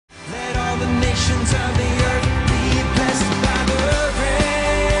ends of the earth be blessed by the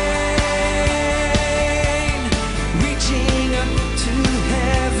rain, reaching up to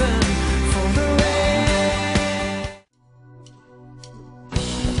heaven for the rain.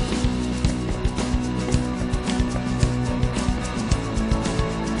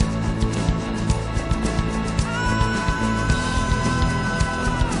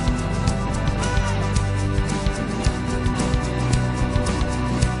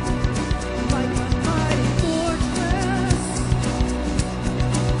 Like a mighty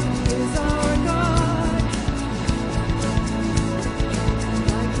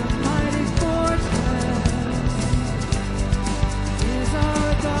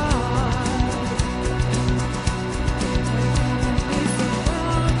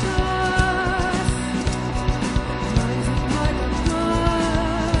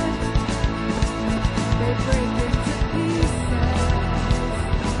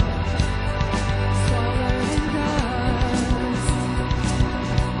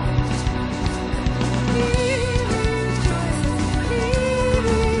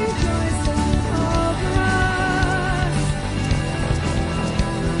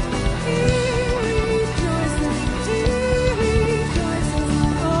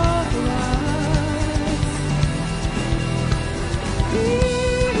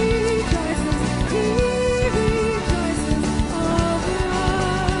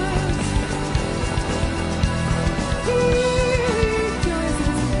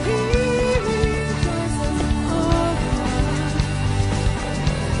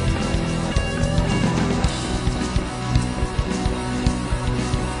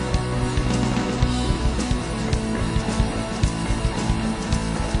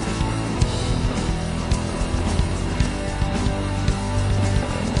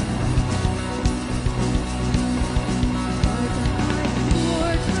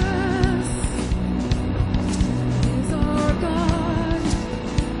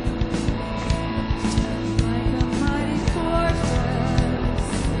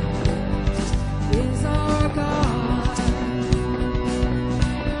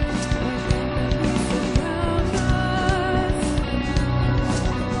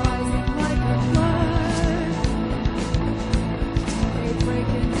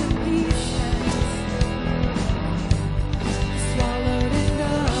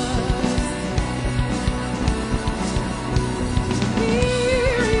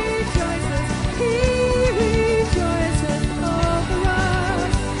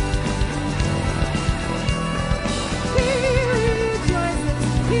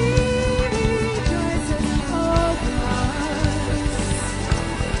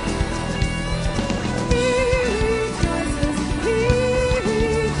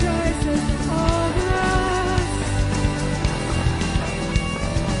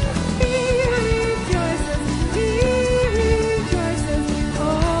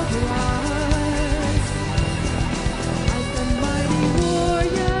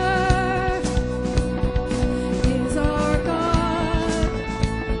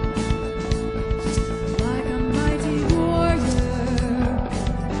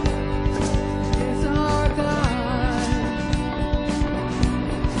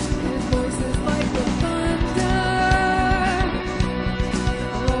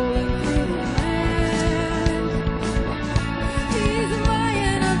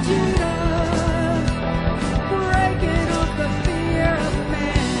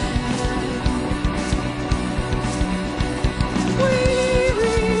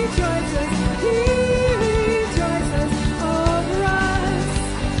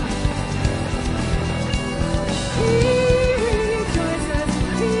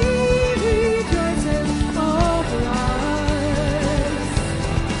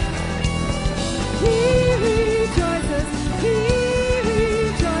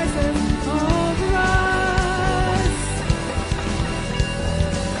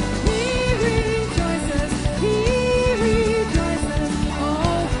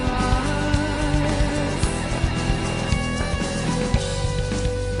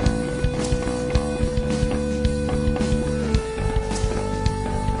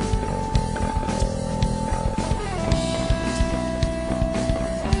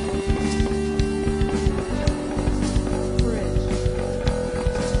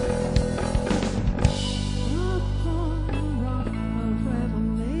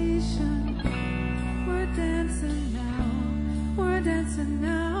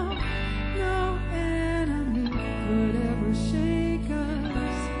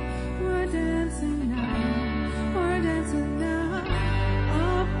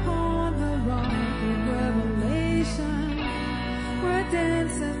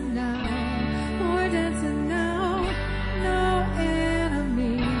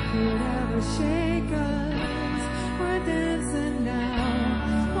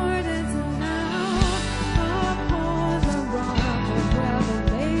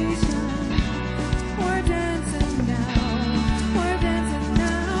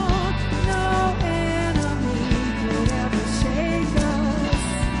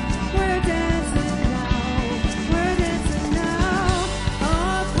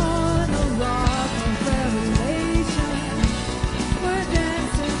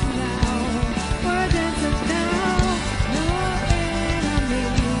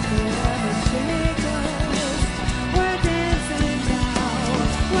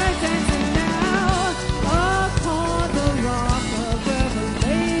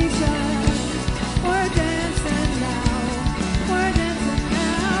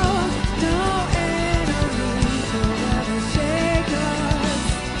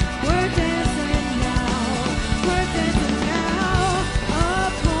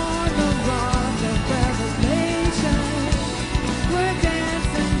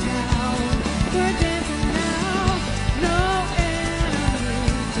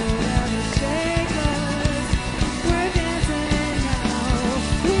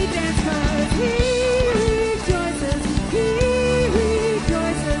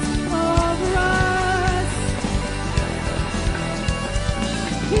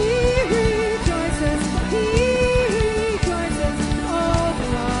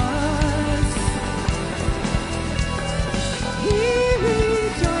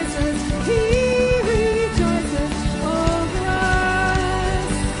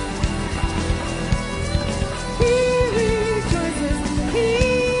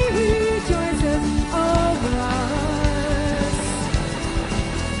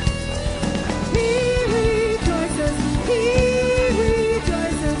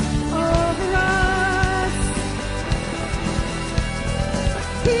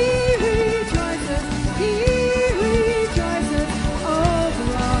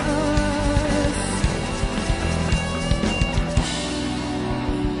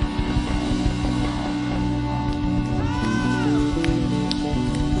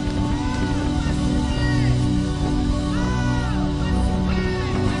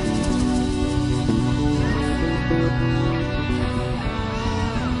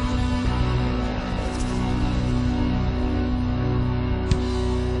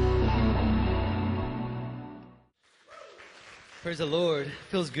Praise the Lord.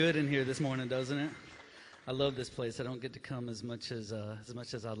 Feels good in here this morning, doesn't it? I love this place. I don't get to come as much as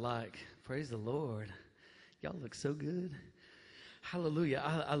I'd like. Praise the Lord. Y'all look so good. Hallelujah.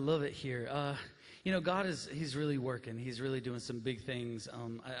 I love it here. God He's really working. He's really doing some big things.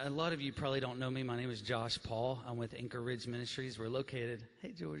 A lot of you probably don't know me. My name is Josh Paul. I'm with Anchor Ridge Ministries. We're located,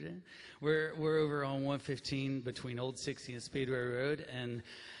 hey Georgia. We're over on 115 between Old 60 and Speedway Road, and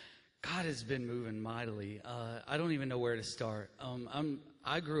God has been moving mightily. I don't even know where to start.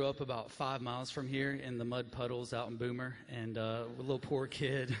 I grew up about 5 miles from here in the mud puddles out in Boomer, and a little poor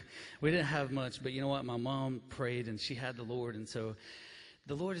kid. We didn't have much, but you know what? My mom prayed, and she had the Lord, and so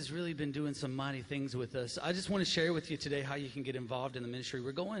the Lord has really been doing some mighty things with us. I just want to share with you today how you can get involved in the ministry.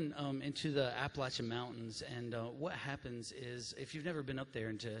 We're going into the Appalachian Mountains, and what happens is, if you've never been up there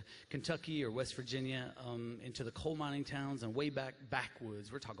into Kentucky or West Virginia, into the coal mining towns and way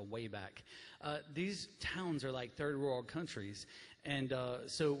backwoods, we're talking way back, these towns are like third world countries. And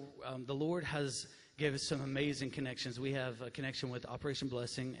so the Lord has gave us some amazing connections. We have a connection with Operation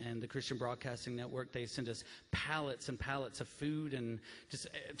Blessing and the Christian Broadcasting Network. They send us pallets and pallets of food and just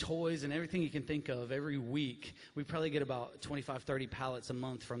toys and everything you can think of every week. We probably get about 25, 30 pallets a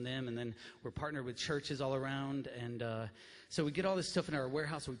month from them. And then we're partnered with churches all around. And so we get all this stuff in our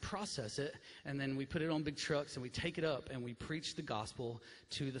warehouse, we process it, and then we put it on big trucks, and we take it up, and we preach the gospel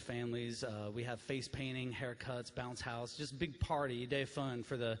to the families. We have face painting, haircuts, bounce house, just big party, day of fun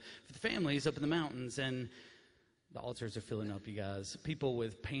for the families up in the mountains. And the altars are filling up, you guys. People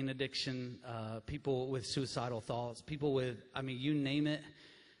with pain addiction, people with suicidal thoughts, people with, you name it.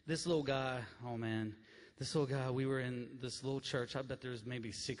 This little guy, oh man. This little guy, we were in this little church. I bet there's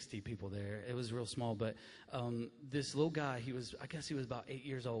maybe 60 people there. It was real small, but this little guy, I guess he was about 8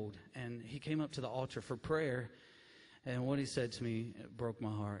 years old, and he came up to the altar for prayer, and what he said to me, it broke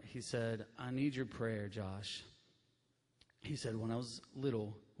my heart. He said, "I need your prayer, Josh." He said, when I was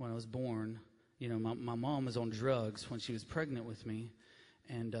little, when I was born, my mom was on drugs when she was pregnant with me,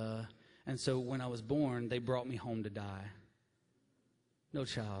 and so when I was born, they brought me home to die. No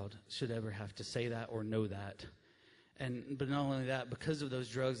child should ever have to say that or know that. But not only that, because of those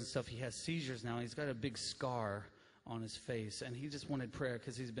drugs and stuff, he has seizures now. He's got a big scar on his face, and he just wanted prayer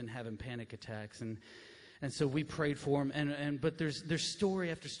because he's been having panic attacks. And so we prayed for him. But there's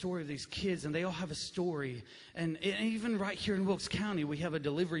story after story of these kids, and they all have a story. And even right here in Wilkes County, we have a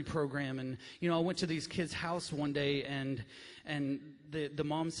delivery program. And I went to these kids' house one day, and the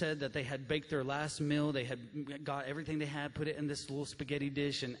mom said that they had baked their last meal. They had got everything they had, put it in this little spaghetti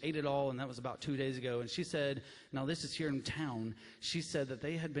dish, and ate it all. And that was about 2 days ago. And she said, now this is here in town. She said that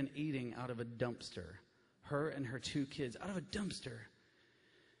they had been eating out of a dumpster. Her and her 2 kids out of a dumpster.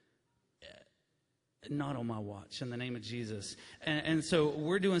 Not on my watch, in the name of Jesus. And so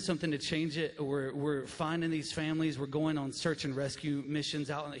we're doing something to change it. We're finding these families. We're going on search and rescue missions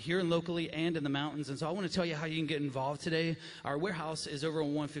out here and locally and in the mountains. And so I want to tell you how you can get involved today. Our warehouse is over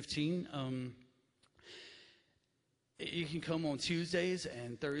on 115. You can come on Tuesdays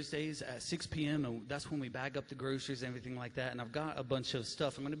and Thursdays at 6 p.m. and that's when we bag up the groceries and everything like that. And I've got a bunch of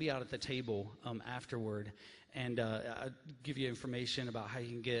stuff. I'm going to be out at the table afterward. And I'll give you information about how you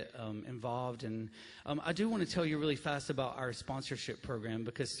can get involved. And I do want to tell you really fast about our sponsorship program,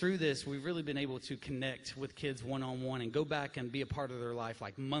 because through this, we've really been able to connect with kids one-on-one and go back and be a part of their life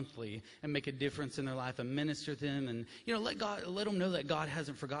like monthly and make a difference in their life and minister to them and, let them know that God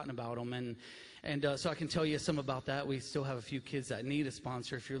hasn't forgotten about them. And so I can tell you some about that. We still have a few kids that need a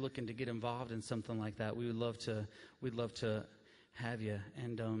sponsor. If you're looking to get involved in something like that, we'd love to have you.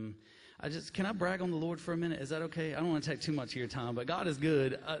 And can I brag on the Lord for a minute? Is that okay? I don't want to take too much of your time, but God is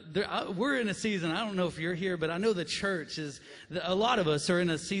good. We're in a season, I don't know if you're here, but I know the church a lot of us are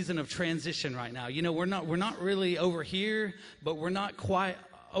in a season of transition right now. We're not really over here, but we're not quite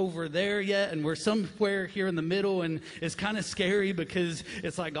over there yet, and we're somewhere here in the middle, and it's kind of scary because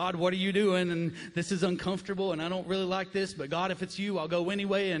it's like, God, what are you doing? And this is uncomfortable, and I don't really like this, but God, if it's you, I'll go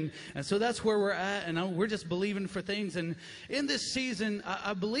anyway. And so that's where we're at, and we're just believing for things. And in this season,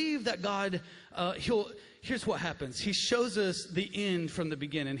 I believe that God, here's what happens. He shows us the end from the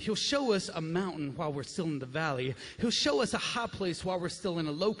beginning. He'll show us a mountain while we're still in the valley. He'll show us a high place while we're still in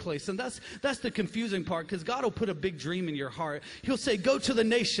a low place. And that's the confusing part, because God will put a big dream in your heart. He'll say, go to the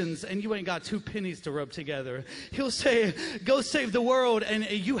nations, and you ain't got 2 pennies to rub together. He'll say, go save the world, and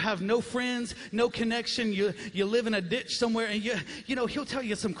you have no friends, no connection. You live in a ditch somewhere, and he'll tell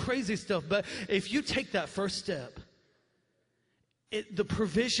you some crazy stuff. But if you take that first step, the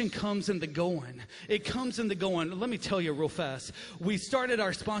provision comes in the going. It comes in the going. Let me tell you real fast. We started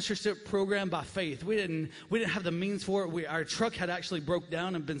our sponsorship program by faith. We didn't have the means for it. Our truck had actually broke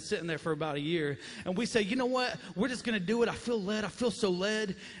down and been sitting there for about a year. And we said, you know what? We're just going to do it. I feel led. I feel so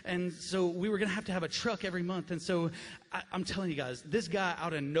led. And so we were going to have a truck every month. And so I'm telling you guys, this guy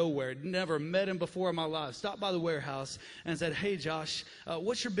out of nowhere, never met him before in my life, stopped by the warehouse and said, hey, Josh,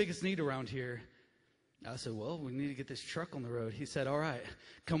 what's your biggest need around here? I said, well, we need to get this truck on the road. He said, all right,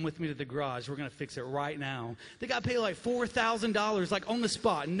 come with me to the garage. We're going to fix it right now. The guy paid like $4,000, like on the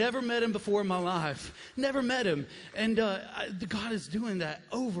spot. Never met him before in my life. Never met him. And God is doing that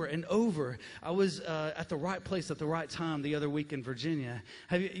over and over. I was at the right place at the right time the other week in Virginia.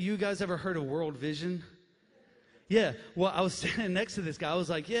 Have you guys ever heard of World Vision? Yeah, well, I was standing next to this guy. I was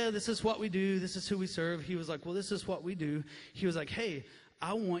like, yeah, this is what we do. This is who we serve. He was like, well, this is what we do. He was like, hey,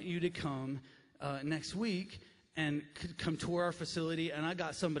 I want you to come next week and come tour our facility, and I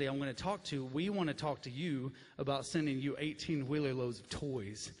got somebody I'm going to talk to. We want to talk to you about sending you 18-wheeler loads of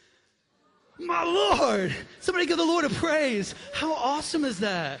toys. My Lord! Somebody give the Lord a praise. How awesome is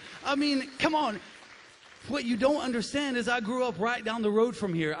that? I mean, come on. What you don't understand is I grew up right down the road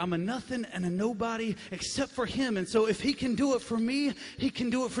from here. I'm a nothing and a nobody except for him. And so if he can do it for me, he can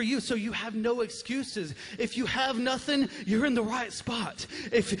do it for you. So you have no excuses. If you have nothing, you're in the right spot.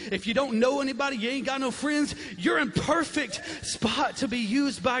 If you don't know anybody, you ain't got no friends, you're in perfect spot to be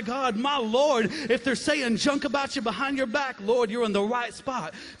used by God. My Lord, if they're saying junk about you behind your back, Lord, you're in the right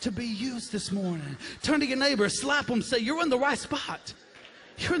spot to be used this morning. Turn to your neighbor, slap them, say, you're in the right spot.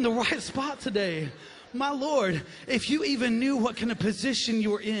 You're in the right spot today. My Lord, if you even knew what kind of position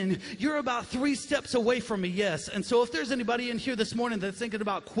you're in, you're about 3 steps away from a yes. And so if there's anybody in here this morning that's thinking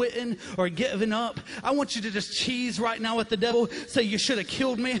about quitting or giving up, I want you to just cheese right now at the devil. Say, you should have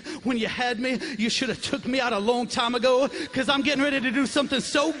killed me when you had me. You should have took me out a long time ago, because I'm getting ready to do something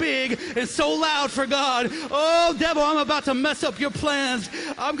so big and so loud for God. Oh, devil, I'm about to mess up your plans.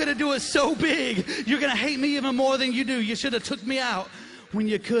 I'm going to do it so big. You're going to hate me even more than you do. You should have took me out when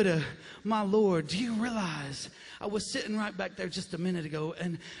you could have. My Lord, do you realize I was sitting right back there just a minute ago,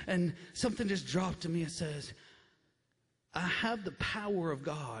 and something just dropped to me. It says, I have the power of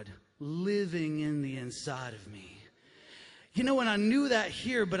God living in the inside of me. You know, and I knew that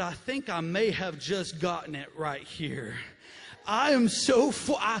here, but I think I may have just gotten it right here. I am so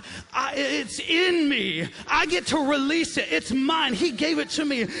full. It's in me. I get to release it. It's mine. He gave it to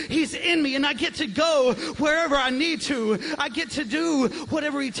me. He's in me, and I get to go wherever I need to. I get to do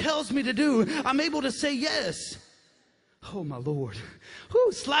whatever he tells me to do. I'm able to say yes. Oh, my Lord.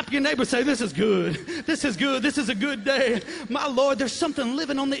 Whew, slap your neighbor, say, this is good. This is good. This is a good day. My Lord, there's something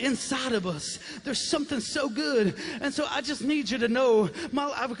living on the inside of us. There's something so good. And so I just need you to know,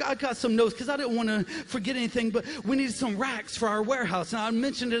 I got some notes because I didn't want to forget anything, but we needed some racks for our warehouse. And I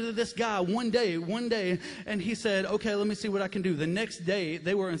mentioned it to this guy one day, and he said, okay, let me see what I can do. The next day,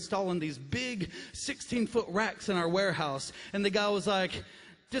 they were installing these big 16-foot racks in our warehouse. And the guy was like,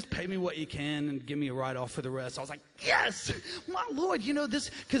 just pay me what you can and give me a write-off for the rest. I was like, yes, my Lord, you know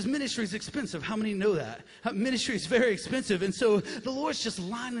this, because ministry is expensive. How many know that? Ministry is very expensive. And so the Lord's just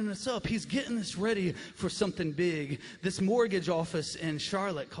lining us up. He's getting us ready for something big. This mortgage office in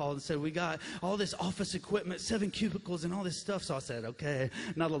Charlotte called and said, we got all this office equipment, 7 cubicles and all this stuff. So I said, okay,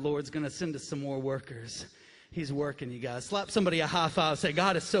 now the Lord's going to send us some more workers. He's working, you guys. Slap somebody a high five. Say,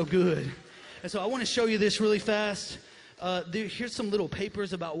 God is so good. And so I want to show you this really fast. Here's some little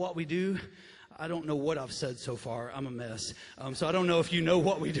papers about what we do. I don't know what I've said so far. I'm a mess. So I don't know if you know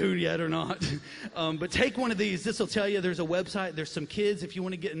what we do yet or not. But take one of these. This will tell you there's a website. There's some kids if you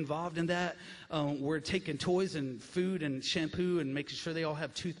want to get involved in that. We're taking toys and food and shampoo and making sure they all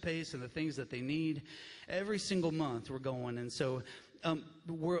have toothpaste and the things that they need. Every single month we're going. And so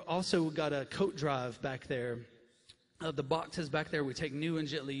we're also got a coat drive back there. The boxes back there, we take new and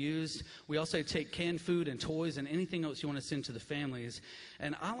gently used. We also take canned food and toys and anything else you want to send to the families.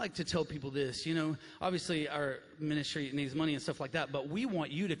 And I like to tell people this, you know, obviously our ministry needs money and stuff like that, but we want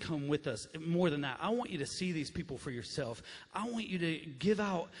you to come with us. More than that, I want you to see these people for yourself. I want you to give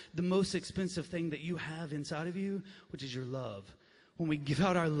out the most expensive thing that you have inside of you, which is your love. When we give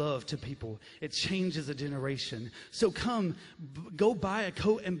out our love to people, it changes a generation. So come, go buy a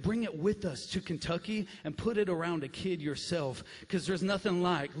coat and bring it with us to Kentucky and put it around a kid yourself. Because there's nothing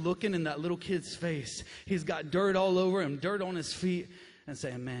like looking in that little kid's face. He's got dirt all over him, dirt on his feet, and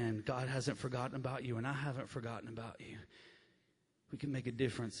saying, man, God hasn't forgotten about you, and I haven't forgotten about you. We can make a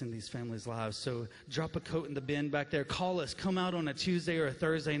difference in these families' lives. So drop a coat in the bin back there. Call us. Come out on a Tuesday or a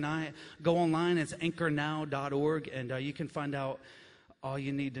Thursday night. Go online. It's anchornow.org, and you can find out all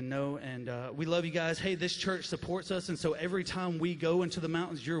you need to know. And we love you guys. Hey, this church supports us, and so every time we go into the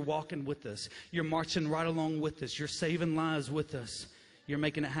mountains, you're walking with us. You're marching right along with us. You're saving lives with us. You're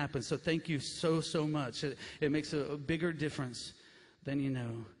making it happen. So thank you so, so much. It makes a bigger difference than you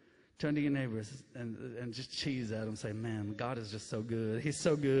know. Turn to your neighbors and just cheese at them. Say, man, God is just so good. He's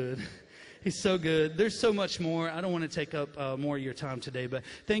so good. He's so good. There's so much more. I don't want to take up more of your time today, but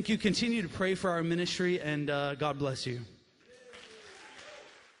thank you. Continue to pray for our ministry, and God bless you.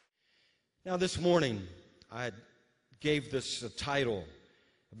 Now, this morning, I gave this a title.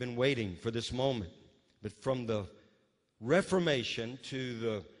 I've been waiting for this moment. But from the Reformation to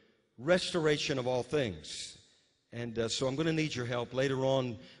the restoration of all things. And so I'm going to need your help. Later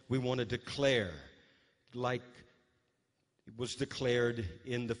on, we want to declare like it was declared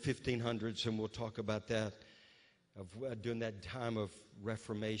in the 1500s, and we'll talk about that during that time of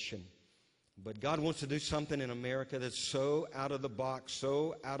Reformation. But God wants to do something in America that's so out of the box,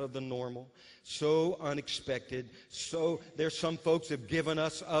 so out of the normal, so unexpected. So there's some folks that have given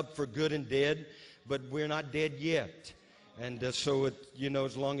us up for good and dead, but we're not dead yet. And so,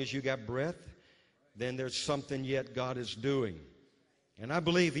 as long as you got breath, then there's something yet God is doing. And I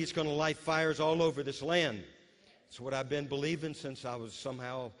believe He's going to light fires all over this land. It's what I've been believing since I was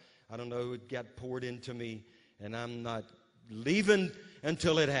somehow, it got poured into me. And I'm not leaving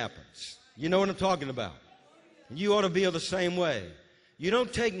until it happens. You know what I'm talking about? You ought to be the same way. You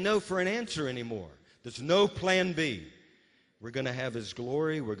don't take no for an answer anymore. There's no plan B. We're going to have His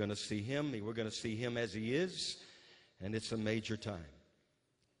glory. We're going to see Him. We're going to see Him as He is. And it's a major time.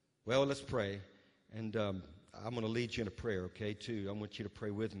 Well, let's pray. And I'm going to lead you in a prayer, okay, too. I want you to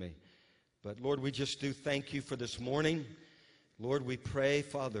pray with me. But, Lord, we just do thank you for this morning. Lord, we pray,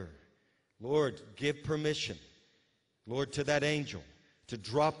 Father, Lord, give permission, Lord, to that angel to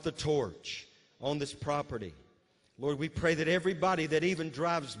drop the torch on this property. Lord, we pray that everybody that even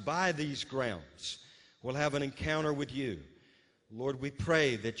drives by these grounds will have an encounter with you. Lord, we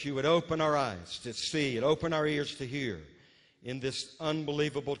pray that you would open our eyes to see and open our ears to hear in this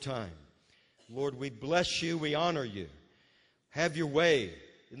unbelievable time. Lord, we bless you. We honor you. Have your way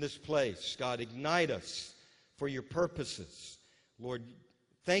in this place. God, ignite us for your purposes. Lord,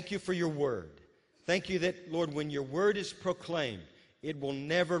 thank you for your word. Thank you that, Lord, when your word is proclaimed, it will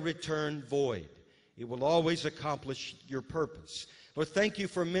never return void. It will always accomplish your purpose. Lord, thank you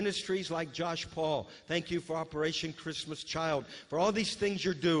for ministries like Josh Paul. Thank you for Operation Christmas Child, for all these things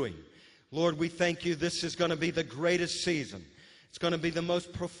you're doing. Lord, we thank you. This is going to be the greatest season. It's going to be the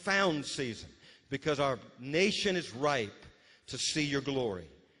most profound season because our nation is ripe to see your glory.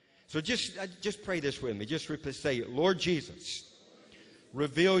 So just pray this with me. Just say, Lord Jesus,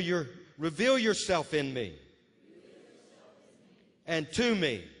 reveal yourself in me and to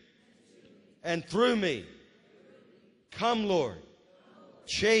me and through me. Come, Lord.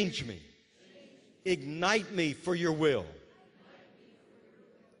 Change me. Ignite me for your will.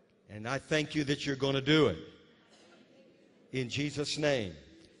 And I thank you that you're going to do it. In Jesus' name.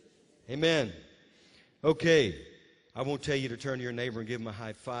 Amen. Okay. I won't tell you to turn to your neighbor and give him a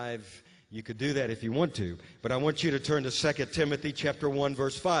high five. You could do that if you want to. But I want you to turn to 2 Timothy chapter 1,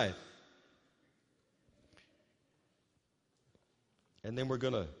 verse 5. And then we're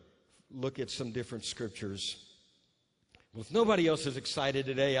going to look at some different scriptures. Well, if nobody else is excited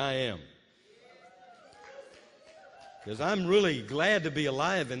today, I am. Because I'm really glad to be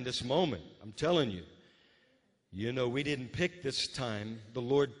alive in this moment. I'm telling you. You know, we didn't pick this time. The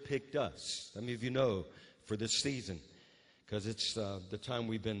Lord picked us. Some of you know, for this season. Because it's the time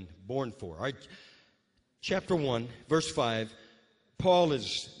we've been born for. All right. Chapter 1, verse 5. Paul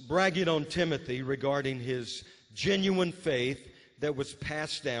is bragging on Timothy regarding his genuine faith that was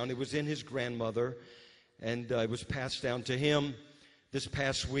passed down. It was in his grandmother. And it was passed down to him. This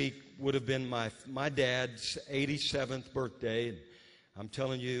past week would have been my dad's 87th birthday. And I'm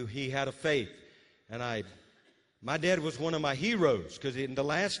telling you, he had a faith. And my dad was one of my heroes because in the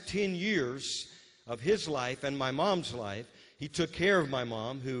last 10 years of his life and my mom's life, he took care of my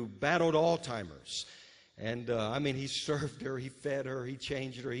mom who battled Alzheimer's. And he served her, he fed her, he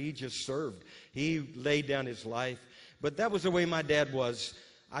changed her, he just served. He laid down his life. But that was the way my dad was.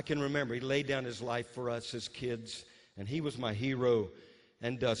 I can remember he laid down his life for us as kids, and he was my hero.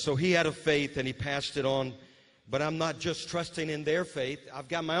 And so he had a faith, and he passed it on. But I'm not just trusting in their faith. I've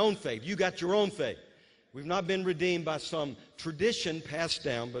got my own faith. You got your own faith. We've not been redeemed by some tradition passed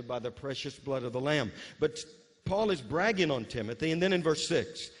down, but by the precious blood of the Lamb. But Paul is bragging on Timothy. And then in verse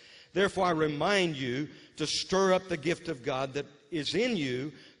 6, therefore I remind you to stir up the gift of God that is in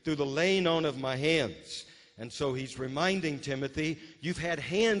you through the laying on of my hands. And so he's reminding Timothy, you've had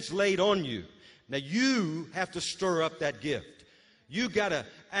hands laid on you. Now you have to stir up that gift. You got to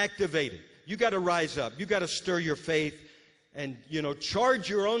activate it. You got to rise up. You got to stir your faith and, charge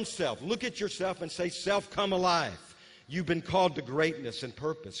your own self. Look at yourself and say, self, come alive. You've been called to greatness and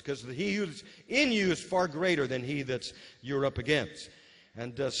purpose because he who's in you is far greater than he that's you're up against.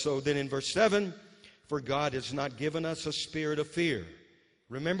 And so then in verse 7, for God has not given us a spirit of fear.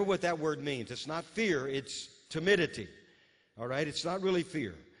 Remember what that word means. It's not fear, it's timidity. All right? It's not really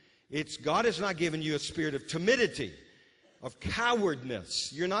fear. God has not given you a spirit of timidity, of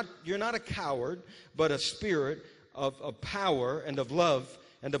cowardness. You're not a coward, but a spirit of power and of love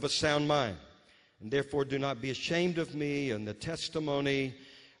and of a sound mind. And therefore do not be ashamed of me and the testimony,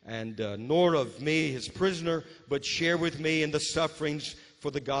 and nor of me, his prisoner, but share with me in the sufferings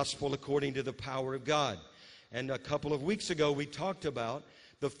for the gospel according to the power of God. And a couple of weeks ago we talked about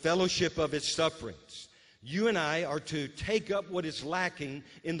the fellowship of his sufferings. You and I are to take up what is lacking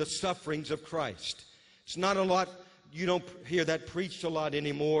in the sufferings of Christ. It's not a lot. You don't hear that preached a lot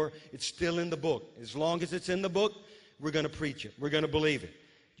anymore. It's still in the book. As long as it's in the book, we're going to preach it. We're going to believe it.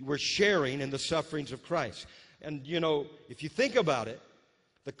 We're sharing in the sufferings of Christ. And, if you think about it,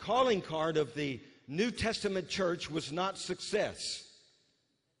 the calling card of the New Testament church was not success.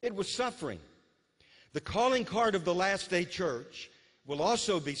 It was suffering. The calling card of the last day church will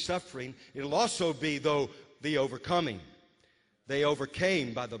also be suffering. It'll also be, though, the overcoming. They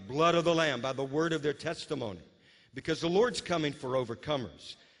overcame by the blood of the Lamb, by the word of their testimony. Because the Lord's coming for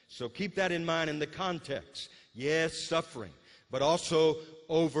overcomers. So keep that in mind in the context. Yes, suffering, but also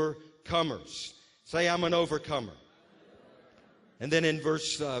overcomers. Say, I'm an overcomer. And then in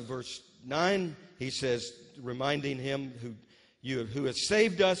verse 9, he says, reminding him who has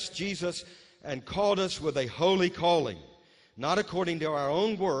saved us, Jesus, and called us with a holy calling, not according to our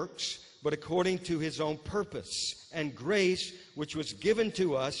own works, but according to his own purpose and grace, which was given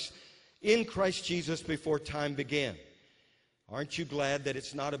to us in Christ Jesus before time began. Aren't you glad that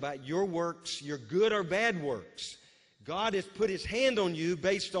it's not about your works, your good or bad works? God has put his hand on you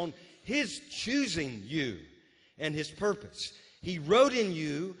based on his choosing you and his purpose. He wrote in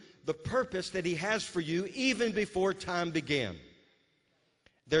you the purpose that he has for you even before time began.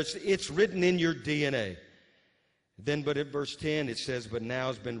 It's written in your DNA. Then, but in verse 10, it says, but now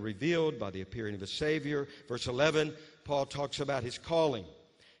has been revealed by the appearing of a Savior. Verse 11, Paul talks about his calling.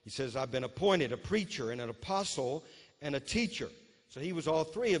 He says, I've been appointed a preacher and an apostle and a teacher. So he was all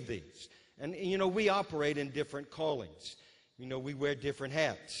three of these. And, we operate in different callings. We wear different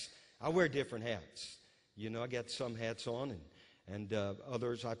hats. I wear different hats. I got some hats on and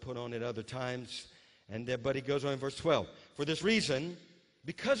others I put on at other times. But he goes on in verse 12. For this reason,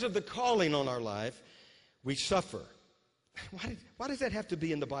 because of the calling on our life, we suffer. Why does that have to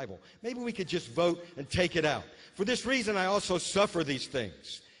be in the Bible? Maybe we could just vote and take it out. For this reason, I also suffer these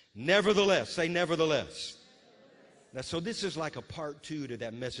things. Nevertheless, say nevertheless. Now, so this is like a part 2 to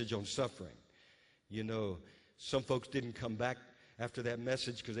that message on suffering. Some folks didn't come back after that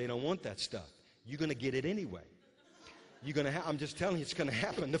message because they don't want that stuff. You're going to get it anyway. I'm just telling you, it's going to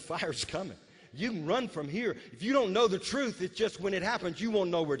happen. The fire's coming. You can run from here. If you don't know the truth, it's just when it happens, you won't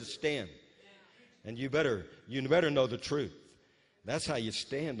know where to stand. And you better know the truth. That's how you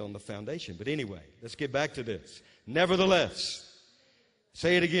stand on the foundation. But anyway, let's get back to this. Nevertheless,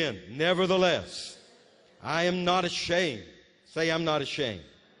 say it again. Nevertheless, I am not ashamed. Say, I'm not ashamed.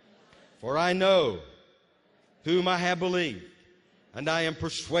 For I know whom I have believed, and I am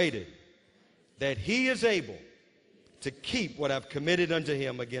persuaded that he is able to keep what I've committed unto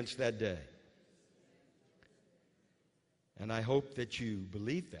him against that day. And I hope that you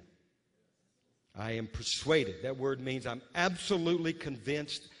believe that. I am persuaded. That word means I'm absolutely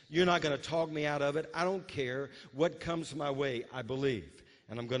convinced. You're not going to talk me out of it. I don't care what comes my way. I believe.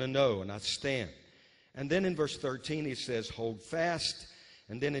 And I'm going to know, and I stand. And then in verse 13, he says, hold fast.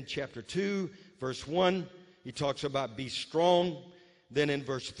 And then in chapter 2, verse 1, he talks about be strong. Then in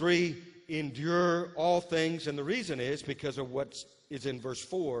verse 3, endure all things. And the reason is because of what is in verse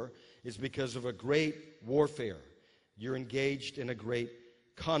 4 is because of a great warfare. You're engaged in a great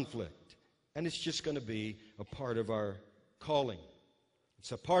conflict. And it's just going to be a part of our calling.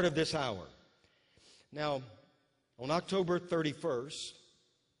 It's a part of this hour. Now, on October 31st,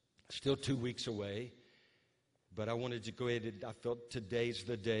 still 2 weeks away, but I wanted to go ahead and I felt today's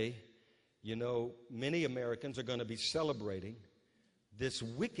the day. Many Americans are going to be celebrating this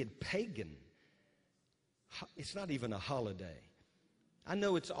wicked pagan. It's not even a holiday. I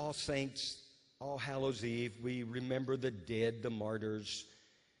know it's All Saints, All Hallows Eve. We remember the dead, the martyrs.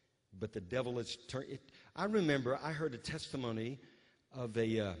 But the devil has turned. I remember I heard a testimony of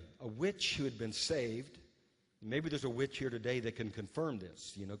a witch who had been saved. Maybe there's a witch here today that can confirm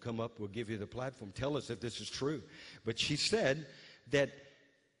this. Come up, we'll give you the platform. Tell us if this is true. But she said that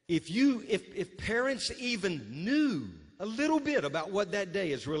if parents even knew a little bit about what that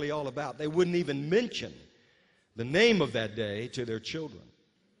day is really all about, they wouldn't even mention the name of that day to their children,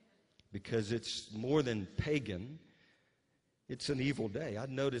 because it's more than pagan. It's an evil day. I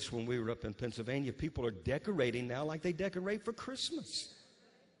noticed when we were up in Pennsylvania, people are decorating now like they decorate for Christmas.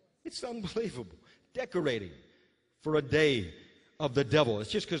 It's unbelievable. Decorating for a day of the devil.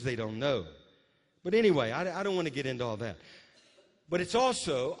 It's just because they don't know. But anyway, I don't want to get into all that. But it's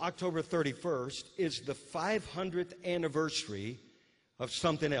also, October 31st is the 500th anniversary of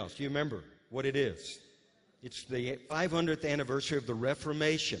something else. Do you remember what it is? It's the 500th anniversary of the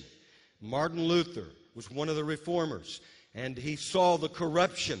Reformation. Martin Luther was one of the reformers, and he saw the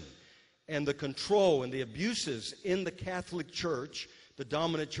corruption and the control and the abuses in the Catholic Church, the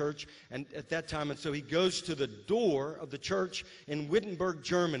dominant church, and at that time, and so he goes to the door of the church in Wittenberg,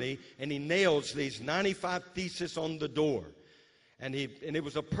 Germany, and he nails these 95 theses on the door. And it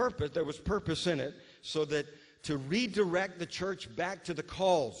was a purpose, there was purpose in it, so that to redirect the church back to the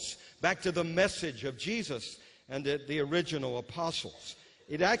calls, back to the message of Jesus and the original apostles.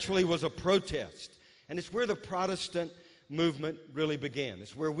 It actually was a protest. And it's where the Protestant movement really began.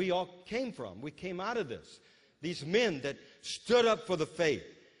 It's where we all came from. We came out of this. These men that stood up for the faith.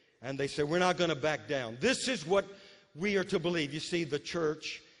 And they said, we're not going to back down. This is what we are to believe. You see, the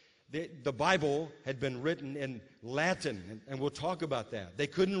church, the Bible had been written in Latin, and we'll talk about that. They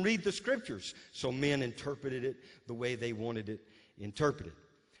couldn't read the scriptures, so men interpreted it the way they wanted it interpreted.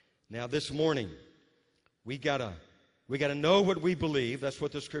 Now, this morning, we gotta know what we believe. That's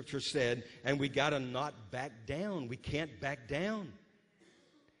what the scripture said, and we gotta not back down. We can't back down.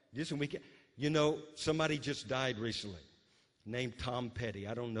 Listen, you know, somebody just died recently, named Tom Petty.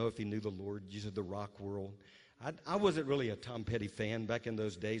 I don't know if he knew the Lord. He's of the rock world. I wasn't really a Tom Petty fan back in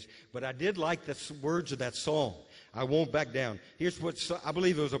those days, but I did like the words of that song, I Won't Back Down. Here's what I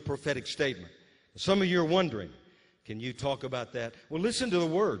believe it was a prophetic statement. Some of you are wondering, can you talk about that? Well, listen to the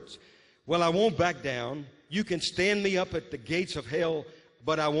words. Well, I won't back down. You can stand me up at the gates of hell,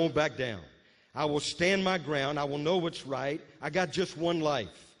 but I won't back down. I will stand my ground. I will know what's right. I got just one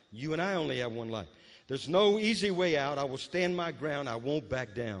life. You and I only have one life. There's no easy way out. I will stand my ground. I won't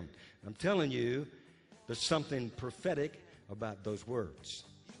back down. I'm telling you, there's something prophetic about those words.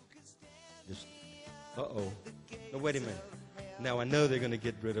 Just, uh-oh. No, wait a minute. Now, I know they're going to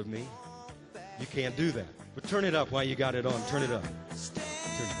get rid of me. You can't do that. But turn it up while you got it on. Turn it up.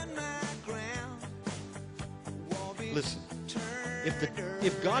 Turn it up. Listen.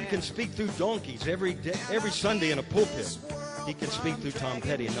 If God can speak through donkeys every Sunday in a pulpit, he can speak through Tom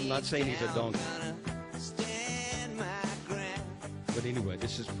Petty. And I'm not saying he's a donkey. But anyway,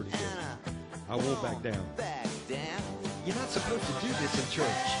 this is pretty good. I won't back down. You're not supposed to do this in church.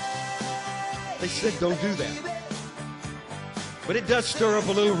 They said don't do that. But it does stir up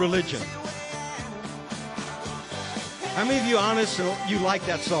a little religion. How many of you honest, you like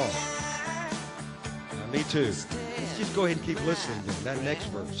that song? Me too. Let's just go ahead and keep listening to that next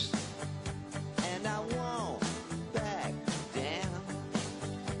verse.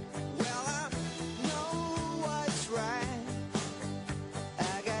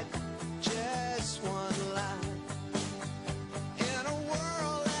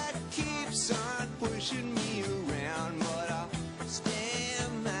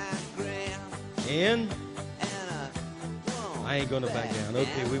 And I ain't going to back down.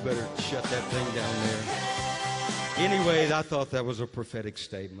 Okay, we better shut that thing down there. Anyway, I thought that was a prophetic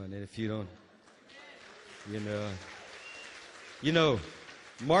statement. And if you don't, you know,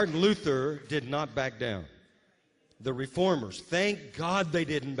 Martin Luther did not back down. The reformers, thank God they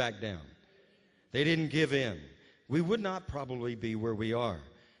didn't back down. They didn't give in. We would not probably be where we are.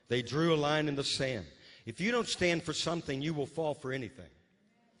 They drew a line in the sand. If you don't stand for something, you will fall for anything.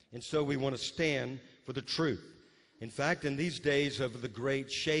 And so we want to stand for the truth. In fact, in these days of the great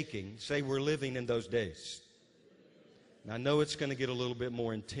shaking, say we're living in those days. Now, I know it's going to get a little bit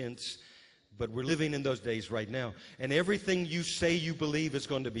more intense, but we're living in those days right now. And everything you say you believe is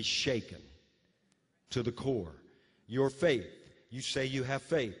going to be shaken to the core. Your faith, you say you have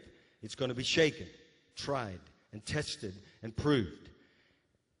faith, it's going to be shaken, tried, and tested, and proved.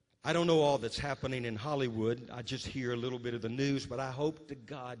 I don't know all that's happening in Hollywood. I just hear a little bit of the news, but I hope to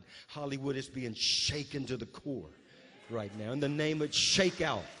God Hollywood is being shaken to the core right now. In the name of, shake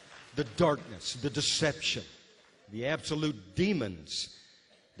out the darkness, the deception, the absolute demons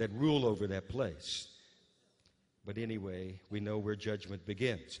that rule over that place. But anyway, we know where judgment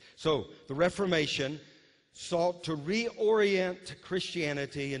begins. So the Reformation sought to reorient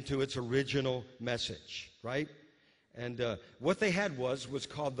Christianity into its original message, right? And what they had was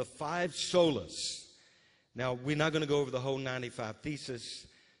called the five solas. Now, we're not going to go over the whole 95 Thesis,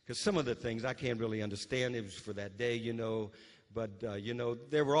 because some of the things I can't really understand. It was for that day, you know. But, you know,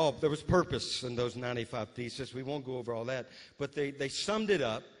 there was purpose in those 95 Theses. We won't go over all that. But they summed it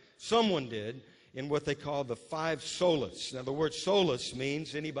up, someone did, in what they call the 5 solas. Now, the word solus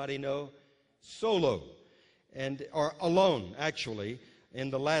means, anybody know? Solo. Or alone, actually, in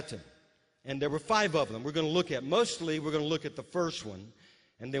the Latin. And there were 5 of them. We're going to look at, mostly we're going to look at the first one,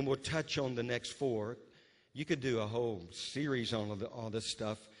 and then we'll touch on the next 4. You could do a whole series on all this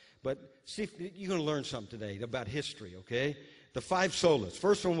stuff. But see, if you're going to learn something today about history, okay? The 5 solas.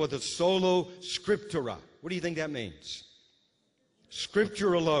 First one was the solo scriptura. What do you think that means?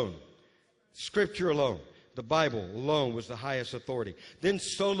 Scripture alone. Scripture alone. The Bible alone was the highest authority. Then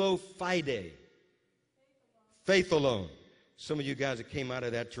solo fide. Faith alone. Some of you guys that came out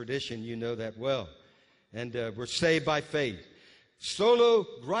of that tradition, you know that well. And we're saved by faith. Solo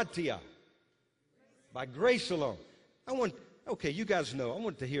gratia. By grace alone. Okay, you guys know. I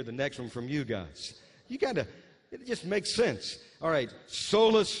want to hear the next one from you guys. You got to, it just makes sense. All right,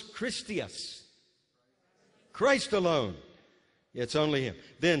 solus Christus. Christ alone. It's only Him.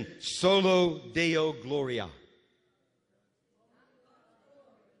 Then solo Deo Gloria.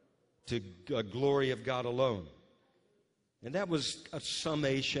 To glory of God alone. And that was a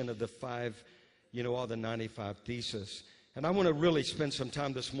summation of the 5, you know, all the 95 Theses. And I want to really spend some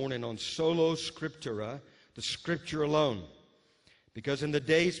time this morning on solo scriptura, the Scripture alone. Because in the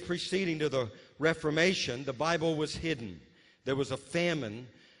days preceding to the Reformation, the Bible was hidden. There was a famine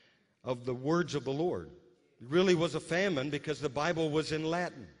of the words of the Lord. It really was a famine because the Bible was in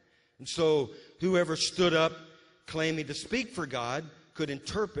Latin. And so whoever stood up claiming to speak for God could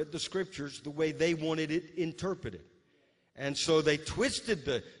interpret the Scriptures the way they wanted it interpreted. And so they twisted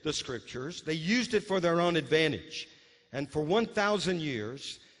the Scriptures. They used it for their own advantage. And for 1,000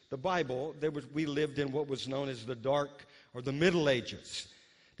 years, the Bible, we lived in what was known as the Dark or the Middle Ages.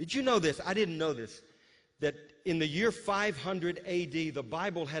 Did you know this? I didn't know this. That in the year 500 AD, the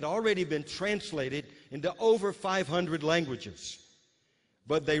Bible had already been translated into over 500 languages.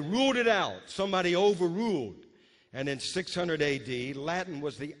 But they ruled it out. Somebody overruled. And in 600 AD, Latin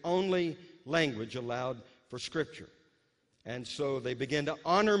was the only language allowed for Scripture. And so they began to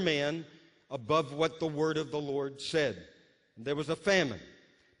honor man above what the word of the Lord said. And there was a famine.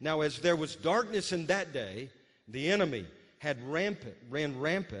 Now, as there was darkness in that day, the enemy ran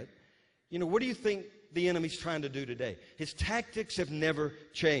rampant. You know, what do you think the enemy's trying to do today? His tactics have never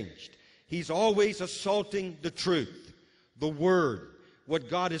changed. He's always assaulting the truth, the Word, what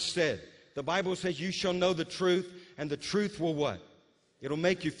God has said. The Bible says you shall know the truth, and the truth will what? It'll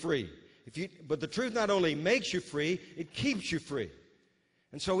make you free. But the truth not only makes you free, it keeps you free.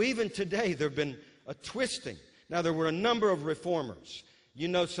 And so even today, there have been a twisting. Now, there were a number of reformers. You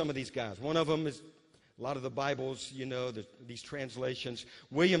know some of these guys. One of them is a lot of the Bibles, you know, these translations.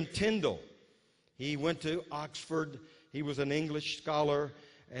 William Tyndale. He went to Oxford. He was an English scholar.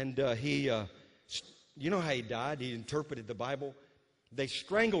 And you know how he died? He interpreted the Bible. They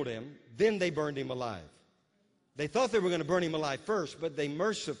strangled him. Then they burned him alive. They thought they were going to burn him alive first, but they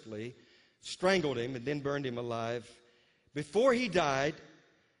mercifully strangled him and then burned him alive. Before he died,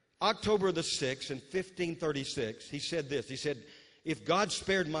 October the 6th in 1536, he said this. He said, if God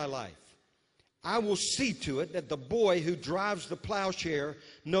spared my life, I will see to it that the boy who drives the plowshare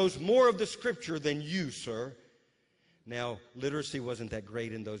knows more of the Scripture than you, sir. Now, literacy wasn't that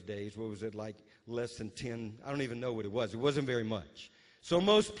great in those days. What was it, like less than 10? I don't even know what it was. It wasn't very much. So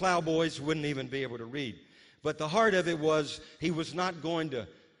most plowboys wouldn't even be able to read. But the heart of it was he's not going to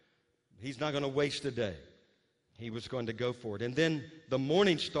waste a day. He was going to go for it. And then the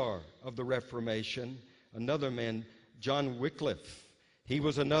morning star of the Reformation, another man, John Wycliffe, he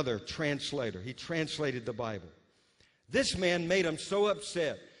was another translator. He translated the Bible. This man made him so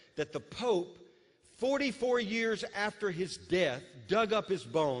upset that the Pope, 44 years after his death, dug up his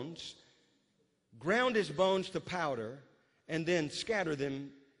bones, ground his bones to powder, and then scattered them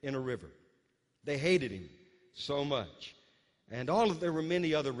in a river. They hated him so much. And there were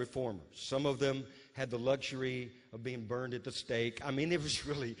many other reformers. Some of them had the luxury of being burned at the stake. I mean, it was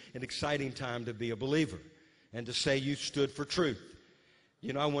really an exciting time to be a believer and to say you stood for truth.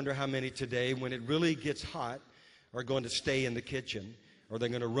 You know, I wonder how many today, when it really gets hot, are going to stay in the kitchen or they're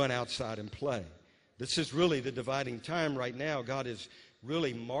going to run outside and play. This is really the dividing time right now. God is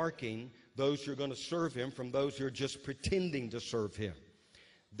really marking those who are going to serve Him from those who are just pretending to serve Him.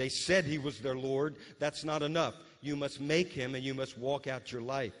 They said He was their Lord. That's not enough. You must make Him and you must walk out your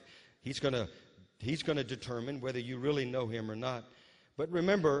life. He's going to determine whether you really know Him or not. But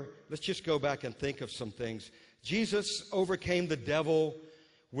remember, let's just go back and think of some things. Jesus overcame the devil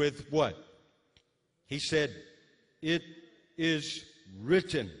with what? He said, it is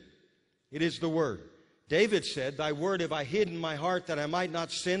written. It is the word. David said, thy word have I hid in my heart that I might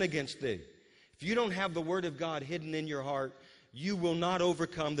not sin against thee. If you don't have the word of God hidden in your heart, you will not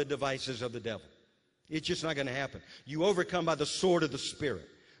overcome the devices of the devil. It's just not going to happen. You overcome by the sword of the Spirit,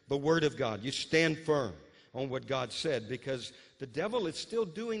 the word of God. You stand firm on what God said, because the devil is still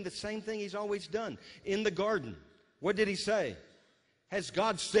doing the same thing he's always done. In the garden, what did he say? Has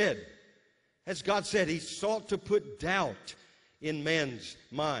God said? Has God said? He sought to put doubt in man's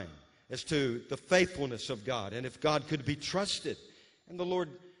mind as to the faithfulness of God and if God could be trusted. And the Lord,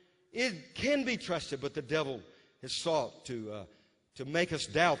 it can be trusted, but the devil has sought to make us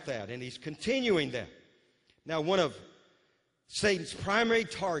doubt that, and he's continuing that. Now, one of Satan's primary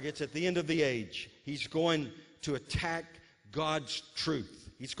targets at the end of the age, he's going to attack God's truth.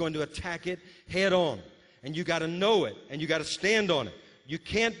 He's going to attack it head on, and you got to know it, and you got to stand on it. You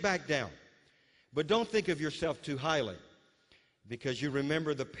can't back down. But don't think of yourself too highly, because you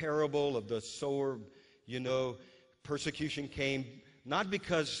remember the parable of the sower. Persecution came not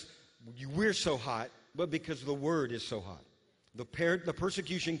because we're so hot, but because the word is so hot. The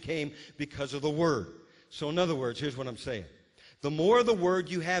persecution came because of the word. So in other words, here's what I'm saying. The more of the word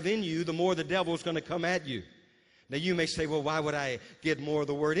you have in you, the more the devil is going to come at you. Now you may say, well, why would I get more of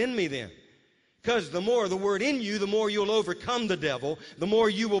the word in me then? Because the more of the word in you, the more you'll overcome the devil, the more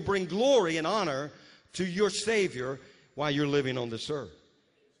you will bring glory and honor to your Savior while you're living on this earth.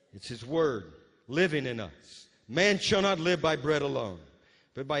 It's His word living in us. Man shall not live by bread alone,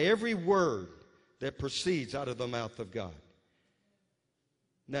 but by every word that proceeds out of the mouth of God.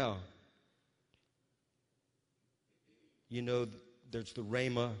 Now, there's the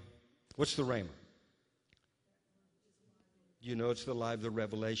Rhema. What's the Rhema? It's the life, the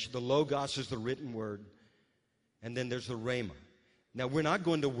revelation. The Logos is the written word. And then there's the Rhema. Now, we're not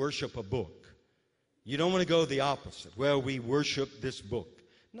going to worship a book. You don't want to go the opposite. Well, we worship this book.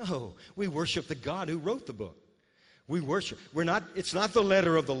 No, we worship the God who wrote the book. We worship. It's not the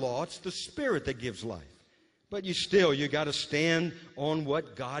letter of the law. It's the Spirit that gives life. But you got to stand on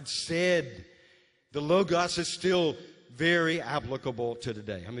what God said. The Logos is still very applicable to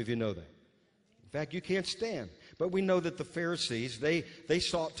today. How many of you know that? In fact, you can't stand. But we know that the Pharisees, they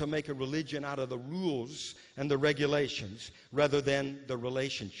sought to make a religion out of the rules and the regulations rather than the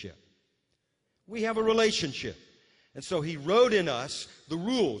relationship. We have a relationship. And so He wrote in us the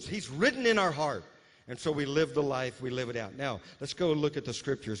rules. He's written in our heart. And so we live the life, we live it out. Now, let's go look at the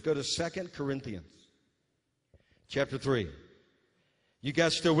scriptures. Go to 2 Corinthians chapter 3. You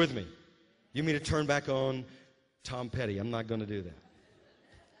guys still with me? You mean to turn back on Tom Petty? I'm not going to do that.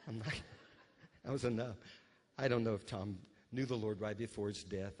 That was enough. I don't know if Tom knew the Lord right before his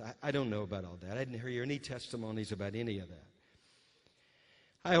death. I don't know about all that. I didn't hear any testimonies about any of that.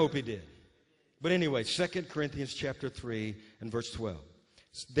 I hope he did. But anyway, 2 Corinthians chapter 3 and verse 12.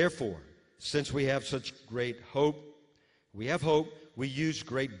 Therefore, since we have such great hope, we use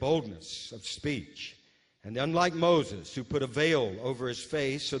great boldness of speech. And unlike Moses, who put a veil over his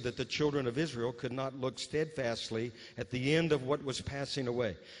face so that the children of Israel could not look steadfastly at the end of what was passing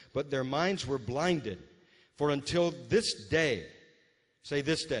away, but their minds were blinded. For until this day, say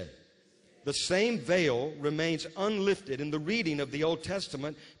this day, the same veil remains unlifted in the reading of the Old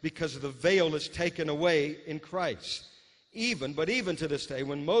Testament, because the veil is taken away in Christ. Even to this day,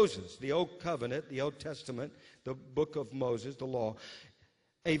 when Moses, the Old Covenant, the Old Testament, the book of Moses, the law,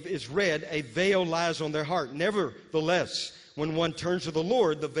 is read, a veil lies on their heart. Nevertheless, when one turns to the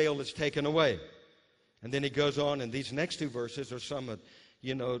Lord, the veil is taken away. And then he goes on, and these next two verses are some of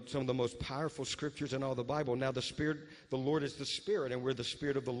the most powerful scriptures in all the Bible. Now the Lord is the Spirit, and where the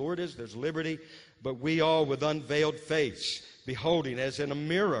Spirit of the Lord is, there's liberty. But we all, with unveiled face, beholding as in a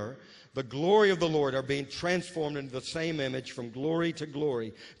mirror the glory of the Lord, are being transformed into the same image from glory to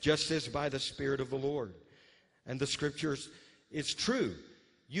glory, just as by the Spirit of the Lord. And the scriptures, it's true.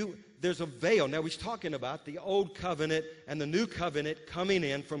 There's a veil. Now he's talking about the Old Covenant and the New Covenant coming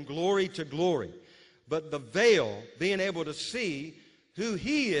in from glory to glory. But the veil, being able to see who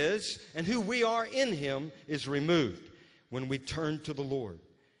He is and who we are in Him, is removed when we turn to the Lord.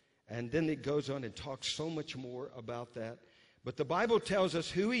 And then it goes on and talks so much more about that. But the Bible tells us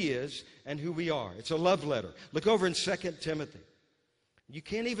who He is and who we are. It's a love letter. Look over in 2 Timothy. You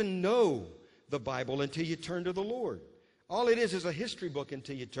can't even know the Bible until you turn to the Lord. All it is a history book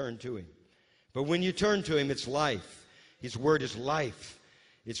until you turn to Him. But when you turn to Him, it's life. His Word is life.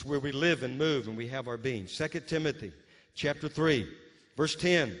 It's where we live and move and we have our being. 2 Timothy chapter 3, verse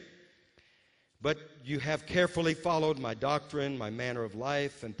 10. But you have carefully followed my doctrine, my manner of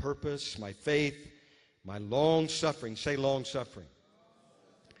life and purpose, my faith, my long suffering. Say long suffering.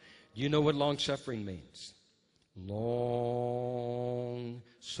 You know what long suffering means? Long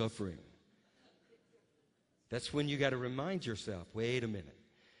suffering. That's when you got to remind yourself, wait a minute.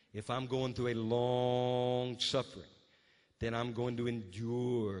 If I'm going through a long suffering, then I'm going to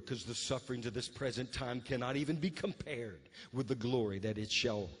endure, because the sufferings of this present time cannot even be compared with the glory that it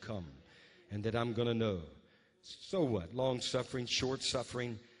shall come, and that I'm going to know. So what? Long suffering, short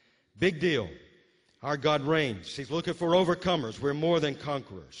suffering, big deal. Our God reigns. He's looking for overcomers. We're more than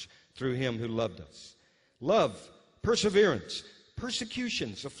conquerors through Him who loved us. Love, perseverance,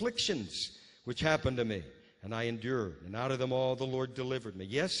 persecutions, afflictions, which happened to me. And I endured, and out of them all the Lord delivered me.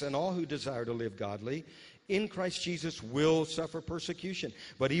 Yes, and all who desire to live godly in Christ Jesus will suffer persecution.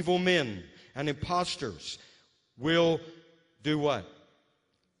 But evil men and impostors will do what?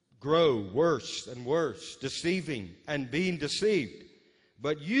 Grow worse and worse, deceiving and being deceived.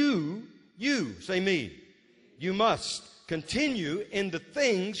 But you, say me, you must continue in the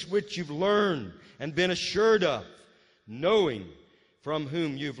things which you've learned and been assured of, knowing from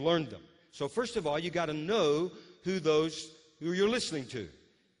whom you've learned them. So first of all, you got to know who you're listening to.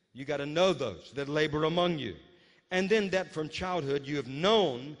 You got to know those that labor among you. And then that from childhood you have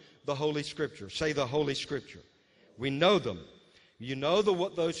known the Holy Scripture. Say the Holy Scripture. We know them. You know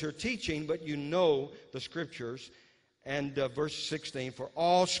what those who are teaching, but you know the Scriptures. And verse 16, for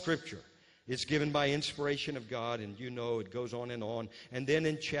all Scripture is given by inspiration of God, and you know it goes on. And then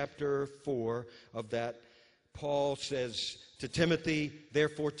in chapter 4 of that, Paul says to Timothy,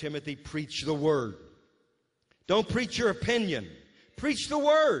 therefore, Timothy, preach the Word. Don't preach your opinion. Preach the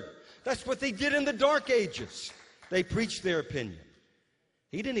Word. That's what they did in the dark ages. They preached their opinion.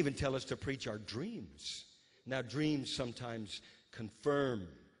 He didn't even tell us to preach our dreams. Now, dreams sometimes confirm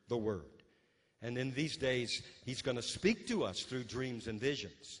the Word. And in these days, He's going to speak to us through dreams and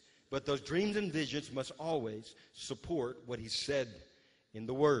visions. But those dreams and visions must always support what He said in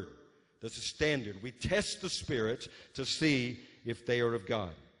the Word. That's a standard. We test the spirits to see if they are of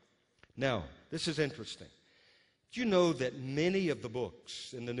God. Now, this is interesting. Do you know that many of the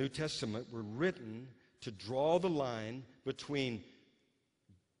books in the New Testament were written to draw the line between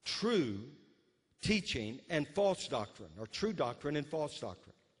true teaching and false doctrine, or true doctrine and false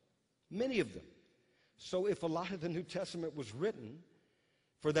doctrine? Many of them. So if a lot of the New Testament was written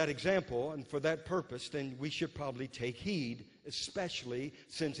for that example and for that purpose, then we should probably take heed, especially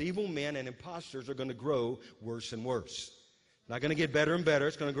since evil men and impostors are going to grow worse and worse. Not going to get better and better.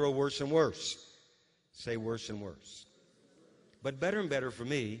 It's going to grow worse and worse. Say worse and worse. But better and better for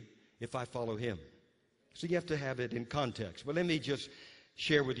me if I follow Him. So you have to have it in context. But let me just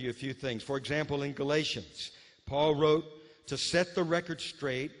share with you a few things. For example, in Galatians, Paul wrote to set the record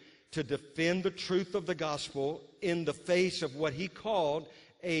straight, to defend the truth of the gospel in the face of what he called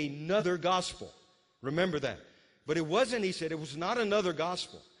another gospel. Remember that. But it wasn't, he said, it was not another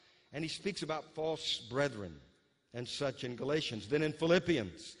gospel. And he speaks about false brethren and such in Galatians. Then in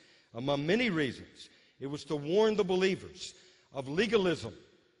Philippians, among many reasons, it was to warn the believers of legalism,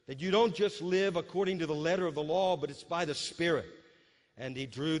 that you don't just live according to the letter of the law, but it's by the Spirit. And he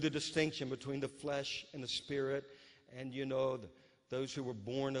drew the distinction between the flesh and the Spirit, and you know, those who were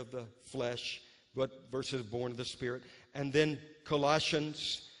born of the flesh, but versus born of the Spirit. And then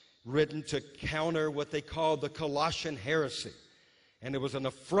Colossians, written to counter what they called the Colossian heresy. And it was an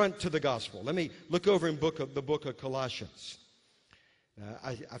affront to the gospel. Let me look over in the book of Colossians.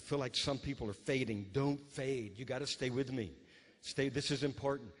 I feel like some people are fading. Don't fade. You got to stay with me. Stay. This is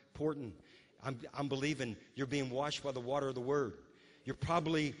important. I'm believing you're being washed by the water of the Word. You're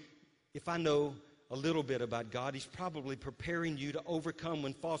probably, if I know a little bit about God, He's probably preparing you to overcome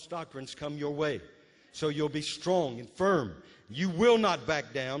when false doctrines come your way. So you'll be strong and firm. You will not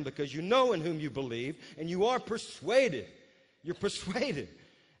back down because you know in whom you believe, and you are persuaded. You're persuaded.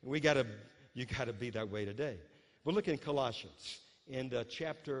 You got to be that way today. But look in Colossians in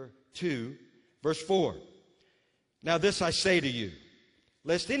chapter 2, verse 4. Now this I say to you,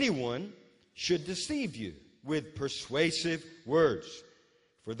 lest anyone should deceive you with persuasive words.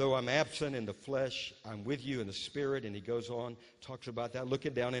 For though I'm absent in the flesh, I'm with you in the Spirit. And he goes on, talks about that. Look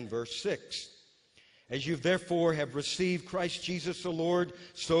it down in verse 6. As you therefore have received Christ Jesus the Lord,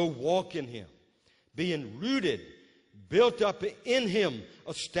 so walk in Him, being rooted, built up in Him,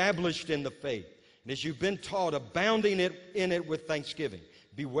 established in the faith. And as you've been taught, abounding in it with thanksgiving.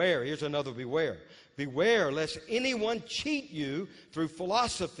 Beware, here's another beware. Beware lest anyone cheat you through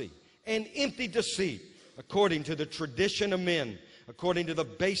philosophy and empty deceit, according to the tradition of men, according to the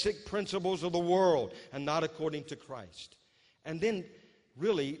basic principles of the world, and not according to Christ. And then,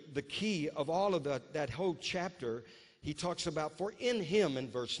 really, the key of all of that whole chapter, he talks about, for in Him, in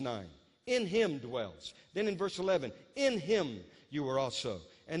verse 9, in Him dwells. Then in verse 11, in Him you were also,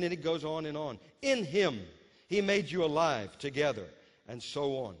 And then it goes on and on. In him, he made you alive together, and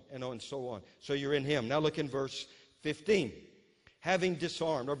so on, and so on. So you're in him. Now look in verse 15. Having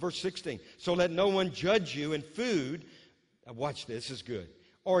disarmed, or verse 16. So let no one judge you in food. Now watch this, this is good.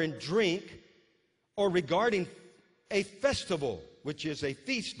 Or in drink, or regarding a festival, which is a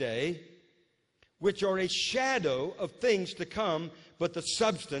feast day, which are a shadow of things to come, but the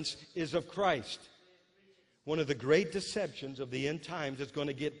substance is of Christ. One of the great deceptions of the end times is going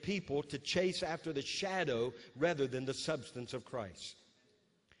to get people to chase after the shadow rather than the substance of Christ.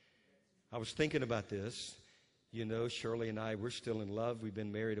 I was thinking about this. You know, Shirley and I, we're still in love. We've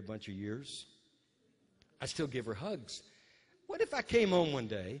been married a bunch of years. I still give her hugs. What if I came home one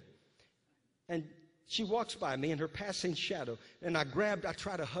day and she walks by me in her passing shadow, and I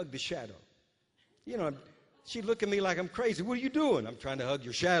try to hug the shadow. You know, she'd look at me like I'm crazy. What are you doing? I'm trying to hug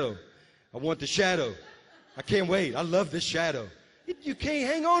your shadow. I want the shadow. I can't wait. I love this shadow. You can't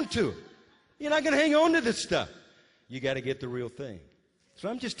hang on to it. You're not going to hang on to this stuff. You got to get the real thing. So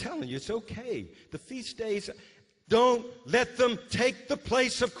I'm just telling you, it's okay. The feast days, don't let them take the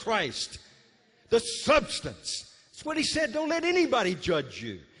place of Christ. The substance. That's what he said. Don't let anybody judge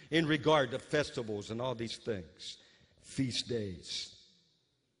you in regard to festivals and all these things. Feast days.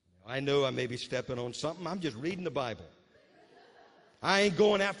 I know I may be stepping on something. I'm just reading the Bible. I ain't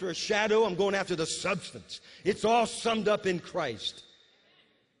going after a shadow. I'm going after the substance. It's all summed up in Christ.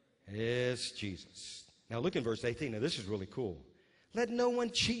 Yes, Jesus. Now look in verse 18. Now this is really cool. Let no one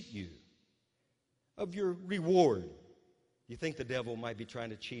cheat you of your reward. You think the devil might be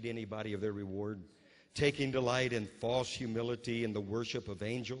trying to cheat anybody of their reward? Taking delight in false humility and the worship of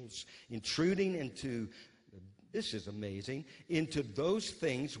angels, intruding into, this is amazing, into those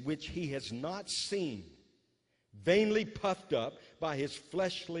things which he has not seen, vainly puffed up by his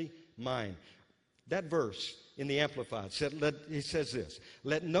fleshly mind. That verse in the Amplified he says this,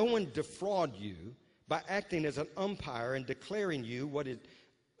 let no one defraud you by acting as an umpire and declaring you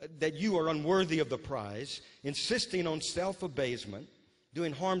that you are unworthy of the prize, insisting on self-abasement,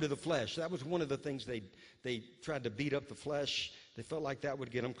 doing harm to the flesh. That was one of the things they tried to beat up the flesh. They felt like that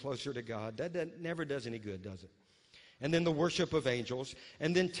would get them closer to God. That never does any good, does it? And then the worship of angels.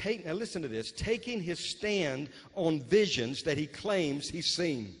 And then now listen to this, taking his stand on visions that he claims he's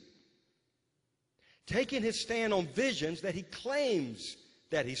seen. Taking his stand on visions that he claims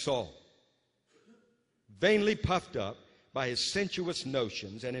that he saw. Vainly puffed up by his sensuous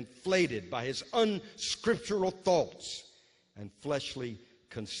notions and inflated by his unscriptural thoughts and fleshly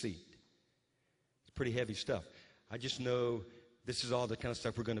conceit. It's pretty heavy stuff. I just know this is all the kind of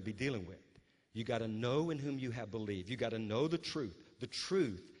stuff we're going to be dealing with. You got to know in whom you have believed. You got to know the truth. The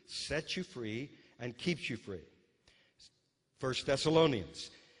truth sets you free and keeps you free. 1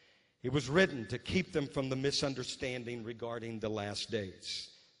 Thessalonians. It was written to keep them from the misunderstanding regarding the last days.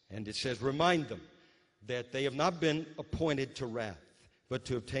 And it says, remind them that they have not been appointed to wrath, but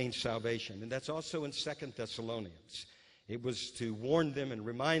to obtain salvation. And that's also in 2 Thessalonians. It was to warn them and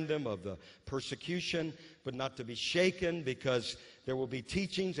remind them of the persecution, but not to be shaken, because there will be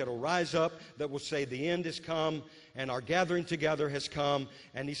teachings that will rise up that will say the end has come and our gathering together has come.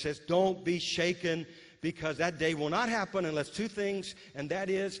 And he says, don't be shaken, because that day will not happen unless two things, and that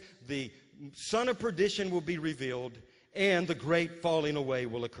is the son of perdition will be revealed and the great falling away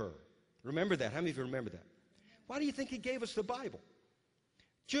will occur. Remember that. How many of you remember that? Why do you think he gave us the Bible?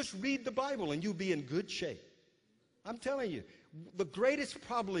 Just read the Bible and you'll be in good shape. I'm telling you, the greatest,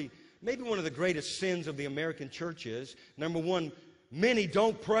 probably, maybe one of the greatest sins of the American church is, number one, many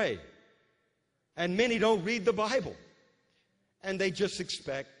don't pray. And many don't read the Bible. And they just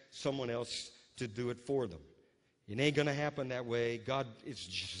expect someone else to do it for them. It ain't going to happen that way. God is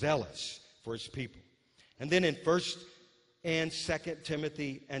zealous for his people. And then in 1 and 2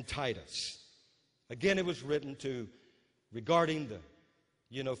 Timothy and Titus, again, it was written regarding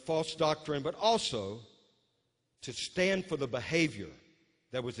the, false doctrine, but also to stand for the behavior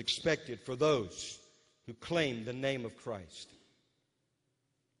that was expected for those who claimed the name of Christ.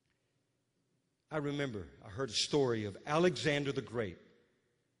 I remember I heard a story of Alexander the Great.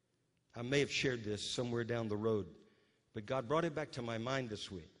 I may have shared this somewhere down the road, but God brought it back to my mind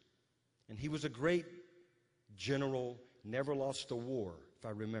this week. And he was a great general, never lost a war, if I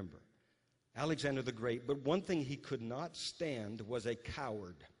remember. Alexander the Great. But one thing he could not stand was a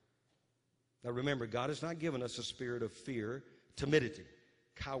coward. Now remember, God has not given us a spirit of fear, timidity,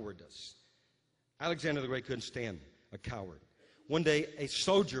 cowardice. Alexander the Great couldn't stand a coward. One day, a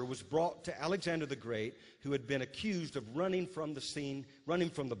soldier was brought to Alexander the Great who had been accused of running from the scene, running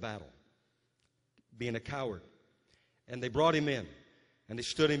from the battle, being a coward. And they brought him in, and they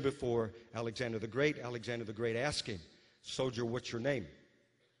stood him before Alexander the Great. Alexander the Great asked him, soldier, what's your name?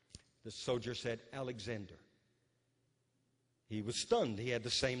 The soldier said, Alexander. He was stunned. He had the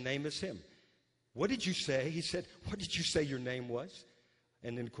same name as him. What did you say? He said, what did you say your name was?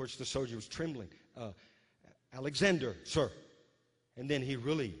 And then, of course, the soldier was trembling. Alexander, sir. And then he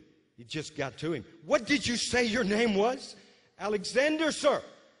just got to him. What did you say your name was? Alexander, sir.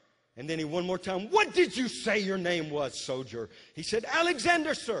 And then he one more time, what did you say your name was, soldier? He said,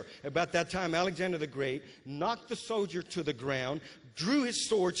 Alexander, sir. About that time, Alexander the Great knocked the soldier to the ground, drew his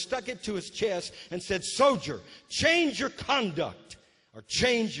sword, stuck it to his chest, and said, soldier, change your conduct or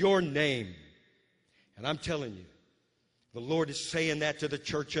change your name. And I'm telling you, the Lord is saying that to the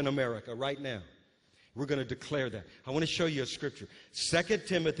church in America right now. We're going to declare that. I want to show you a scripture. 2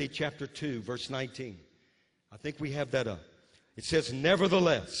 Timothy chapter 2, verse 19. I think we have that up. It says,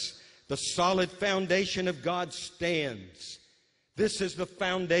 nevertheless, the solid foundation of God stands. This is the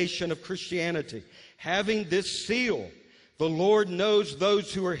foundation of Christianity. Having this seal, the Lord knows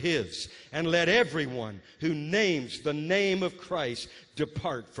those who are His, and let everyone who names the name of Christ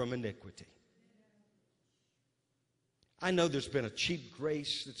depart from iniquity. I know there's been a cheap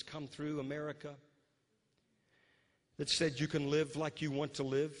grace that's come through America that said you can live like you want to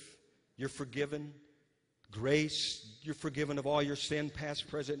live. You're forgiven. Grace, you're forgiven of all your sin, past,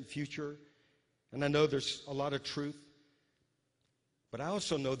 present, and future. And I know there's a lot of truth. But I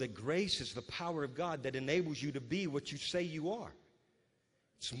also know that grace is the power of God that enables you to be what you say you are.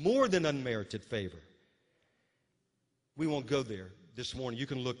 It's more than unmerited favor. We won't go there this morning. You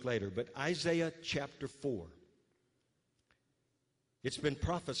can look later. But Isaiah chapter 4. It's been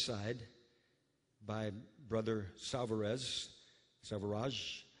prophesied by Brother Salvarez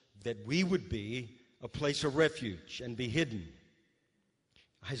that we would be a place of refuge and be hidden.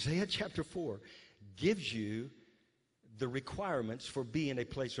 Isaiah chapter 4 gives you the requirements for being a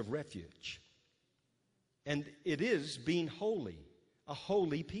place of refuge. And it is being holy, a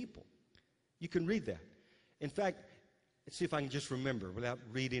holy people. You can read that. In fact, let's see if I can just remember without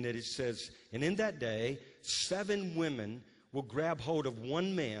reading it. It says, and in that day, 7 women will grab hold of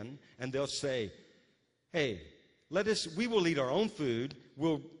one man and they'll say, hey, we will eat our own food,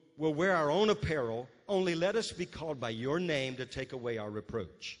 we'll wear our own apparel, only let us be called by your name to take away our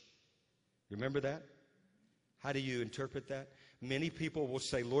reproach. Remember that? How do you interpret that? Many people will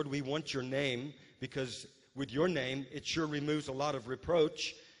say, Lord, we want your name because with your name, it sure removes a lot of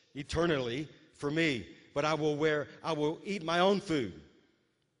reproach eternally for me. But I will eat my own food.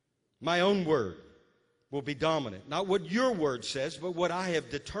 My own word will be dominant. Not what your word says, but what I have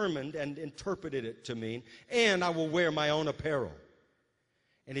determined and interpreted it to mean. And I will wear my own apparel.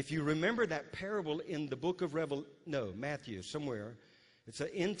 And if you remember that parable in the book of Matthew, somewhere, it's an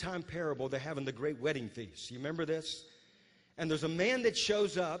end-time parable. They're having the great wedding feast. You remember this? And there's a man that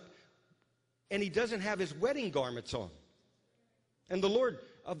shows up, and he doesn't have his wedding garments on. And the Lord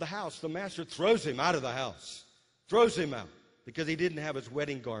of the house, the master, throws him out of the house. Throws him out because he didn't have his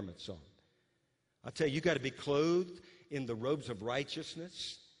wedding garments on. I tell you, you got to be clothed in the robes of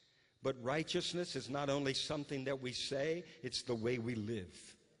righteousness. But righteousness is not only something that we say, it's the way we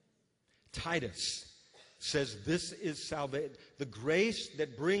live. Titus says this is salvation. The grace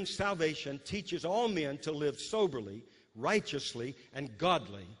that brings salvation teaches all men to live soberly, righteously, and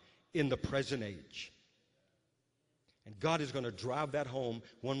godly in the present age. And God is going to drive that home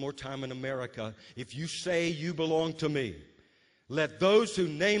one more time in America. If you say you belong to me, let those who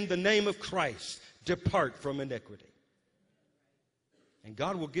name the name of Christ depart from iniquity. And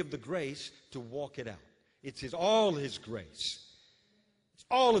God will give the grace to walk it out. It's all His grace. It's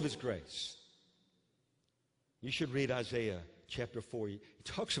all of His grace. You should read Isaiah chapter 4. It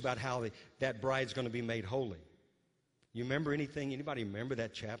talks about how that bride's going to be made holy. You remember anything? Anybody remember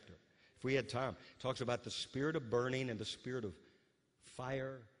that chapter? If we had time, it talks about the spirit of burning and the spirit of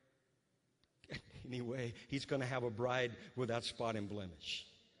fire. Anyway, He's going to have a bride without spot and blemish.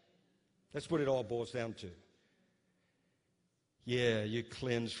 That's what it all boils down to. Yeah, you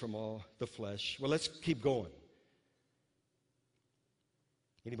cleanse from all the flesh. Well, let's keep going.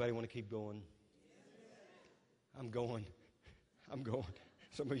 Anybody want to keep going? I'm going.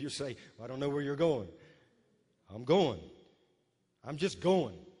 Some of you say, well, I don't know where you're going. I'm going. I'm just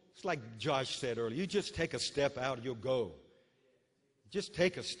going. It's like Josh said earlier. You just take a step out, you'll go. Just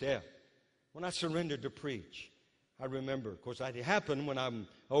take a step. When I surrendered to preach, I remember, of course, it happened when I'm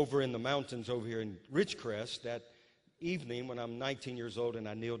over in the mountains over here in Ridgecrest that evening when I'm 19 years old and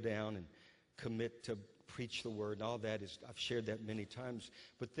I kneel down and commit to preach the word and all that. I've shared that many times.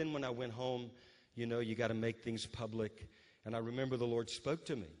 But then when I went home, you know, you got to make things public. And I remember the Lord spoke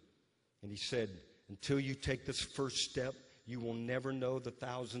to me. And He said, until you take this first step, you will never know the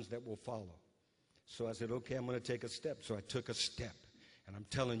thousands that will follow. So I said, okay, I'm going to take a step. So I took a step. And I'm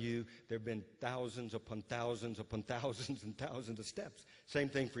telling you, there have been thousands upon thousands upon thousands and thousands of steps. Same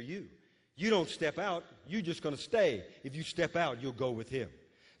thing for you. You don't step out, you're just going to stay. If you step out, you'll go with him.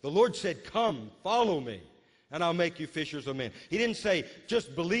 The Lord said, come, follow me, and I'll make you fishers of men. He didn't say,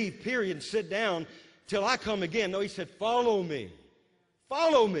 just believe, period, and sit down till I come again. No, he said, follow me.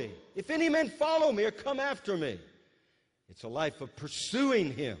 Follow me. If any man follow me or come after me. It's a life of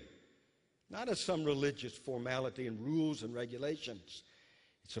pursuing him, not as some religious formality and rules and regulations.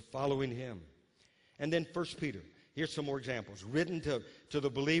 It's a following him. And then 1 Peter. Here's some more examples. Written to the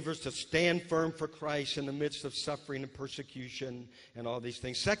believers to stand firm for Christ in the midst of suffering and persecution and all these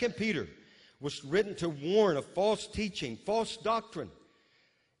things. 2 Peter was written to warn of false teaching, false doctrine.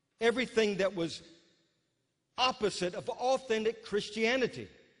 Everything that was opposite of authentic Christianity.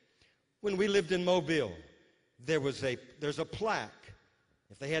 When we lived in Mobile, there's a plaque.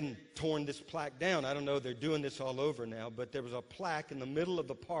 If they hadn't torn this plaque down, I don't know, they're doing this all over now, but there was a plaque in the middle of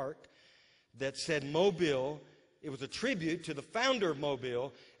the park that said Mobile. It was a tribute to the founder of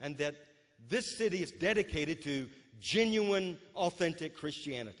Mobile, and that this city is dedicated to genuine, authentic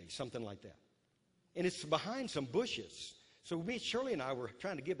Christianity, something like that. And it's behind some bushes. So Shirley and I were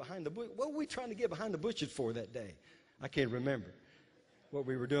trying to get behind the bush. What were we trying to get behind the bushes for that day? I can't remember what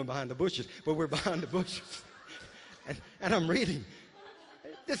we were doing behind the bushes, but we're behind the bushes. And I'm reading.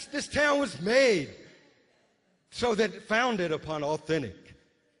 This town was made so that it founded upon authentic,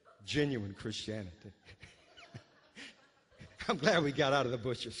 genuine Christianity. I'm glad we got out of the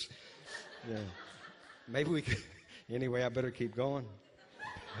bushes. Yeah. Maybe we could. Anyway, I better keep going.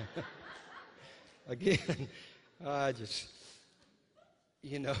 Again, I just,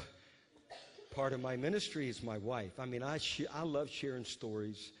 part of my ministry is my wife. I mean, I love sharing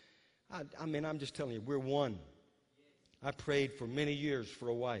stories. I'm just telling you, we're one. I prayed for many years for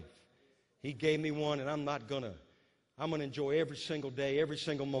a wife. He gave me one, and I'm going to enjoy every single day, every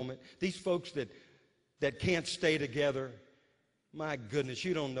single moment. These folks that can't stay together, my goodness,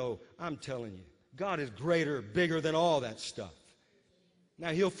 you don't know. I'm telling you, God is greater, bigger than all that stuff.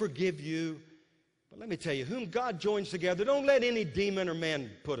 Now, he'll forgive you. But let me tell you, whom God joins together, don't let any demon or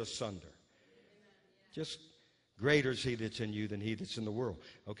man put asunder. Just greater is he that's in you than he that's in the world.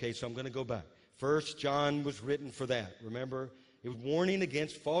 Okay, so I'm going to go back. 1 John was written for that. Remember, it was warning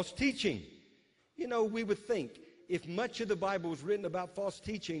against false teaching. We would think if much of the Bible was written about false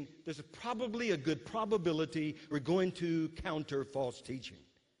teaching, there's probably a good probability we're going to counter false teaching.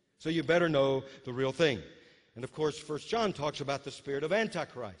 So you better know the real thing. And of course, 1 John talks about the spirit of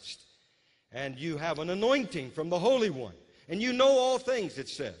Antichrist. And you have an anointing from the Holy One. And you know all things, it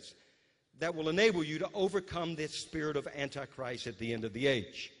says, that will enable you to overcome this spirit of Antichrist at the end of the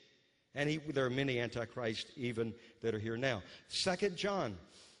age. And there are many Antichrists even that are here now. 2 John,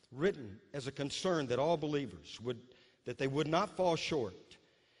 written as a concern that all believers that they would not fall short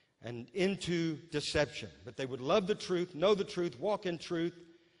and into deception, but they would love the truth, know the truth, walk in truth,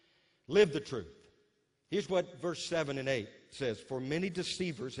 live the truth. Here's what verse 7 and 8 says. For many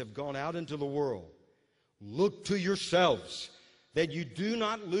deceivers have gone out into the world. Look to yourselves that you do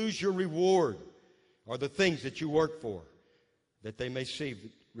not lose your reward or the things that you work for, that they may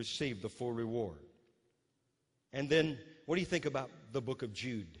receive the full reward. And then, what do you think about the book of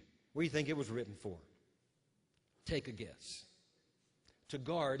Jude? What do you think it was written for? Take a guess. To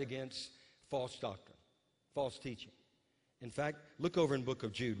guard against false doctrine, false teaching. In fact, look over in the book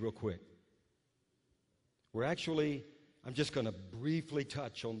of Jude real quick. I'm just going to briefly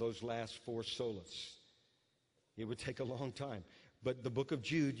touch on those last 4 solas. It would take a long time. But the book of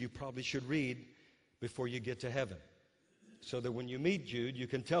Jude you probably should read before you get to heaven. So that when you meet Jude, you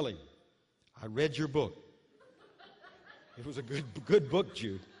can tell him, I read your book. It was a good book,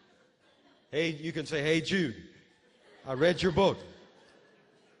 Jude. Hey, you can say, hey, Jude, I read your book.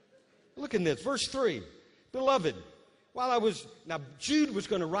 Look in this, verse 3. Beloved, now Jude was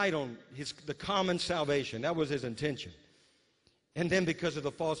going to write on the common salvation. That was his intention. And then because of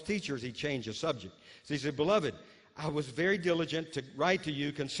the false teachers, he changed the subject. So he said, Beloved, I was very diligent to write to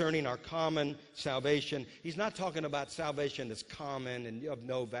you concerning our common salvation. He's not talking about salvation that's common and of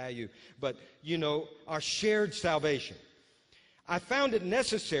no value, but, our shared salvation. I found it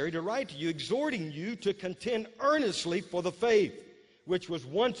necessary to write to you, exhorting you to contend earnestly for the faith, which was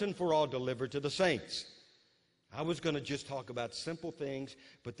once and for all delivered to the saints. I was going to just talk about simple things,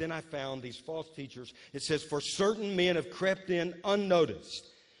 but then I found these false teachers. It says, for certain men have crept in unnoticed,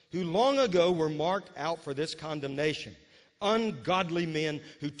 who long ago were marked out for this condemnation. Ungodly men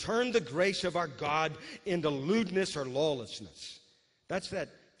who turn the grace of our God into lewdness or lawlessness. That's that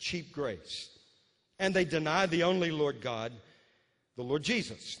cheap grace. And they deny the only Lord God, the Lord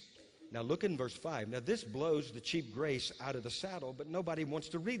Jesus, Now look in verse 5. Now this blows the cheap grace out of the saddle, but nobody wants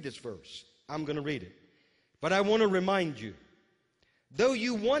to read this verse. I'm going to read it. But I want to remind you, though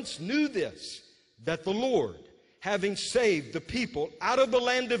you once knew this, that the Lord, having saved the people out of the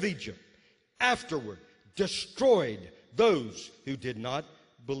land of Egypt, afterward destroyed those who did not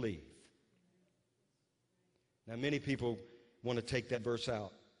believe. Now many people want to take that verse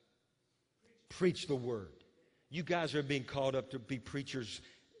out. Preach the word. You guys are being called up to be preachers,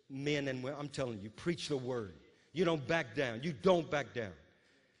 men and women. I'm telling you, preach the word. You don't back down. You don't back down.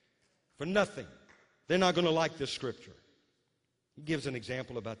 For nothing. They're not going to like this scripture. He gives an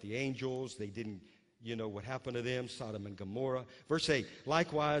example about the angels. They didn't, what happened to them, Sodom and Gomorrah. Verse 8,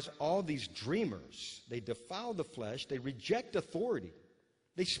 likewise, all these dreamers, they defile the flesh. They reject authority.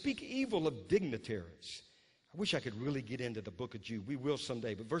 They speak evil of dignitaries. I wish I could really get into the book of Jude. We will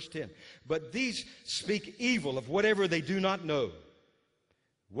someday. But verse 10, but these speak evil of whatever they do not know.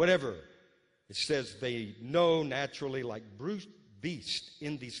 Whatever. It says they know naturally like brute beasts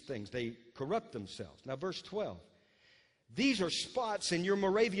in these things. They corrupt themselves. Now verse 12. These are spots in your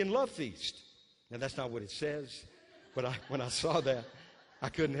Moravian love feast. Now that's not what it says. But when I saw that, I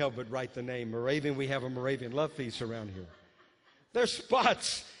couldn't help but write the name Moravian. We have a Moravian love feast around here. They're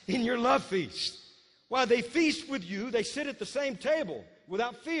spots in your love feast. While they feast with you, they sit at the same table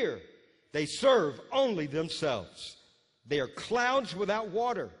without fear. They serve only themselves. They are clouds without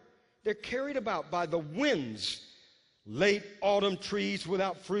water. They're carried about by the winds. Late autumn trees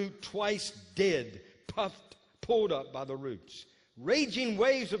without fruit, twice dead, puffed, pulled up by the roots. Raging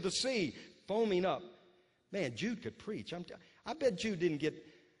waves of the sea, foaming up. Man, Jude could preach. I bet Jude didn't get...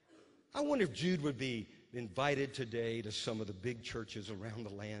 I wonder if Jude would be invited today to some of the big churches around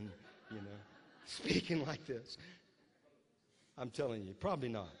the land, speaking like this. I'm telling you, probably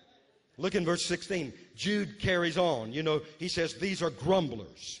not. Look in verse 16. Jude carries on. He says, these are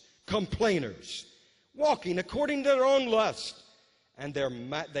grumblers, complainers, walking according to their own lust. And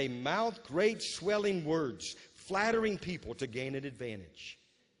they mouth great swelling words, flattering people to gain an advantage.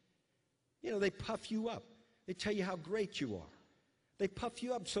 They puff you up. They tell you how great you are. They puff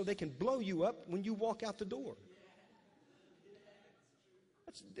you up so they can blow you up when you walk out the door.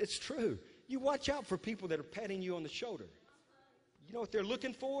 It's true. You watch out for people that are patting you on the shoulder. You know what they're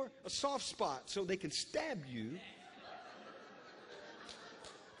looking for? A soft spot so they can stab you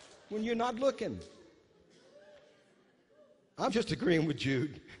when you're not looking. I'm just agreeing with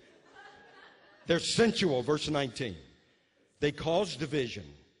Jude. They're sensual, verse 19. They cause division,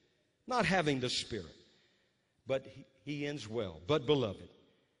 not having the Spirit. But he ends well. But beloved,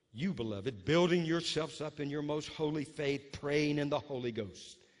 you beloved, building yourselves up in your most holy faith, praying in the Holy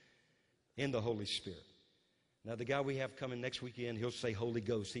Ghost, in the Holy Spirit. Now, the guy we have coming next weekend, he'll say Holy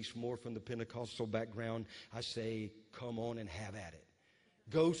Ghost. He's more from the Pentecostal background. I say, come on and have at it.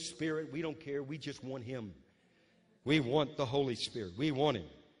 Ghost, Spirit, we don't care. We just want Him. We want the Holy Spirit. We want Him.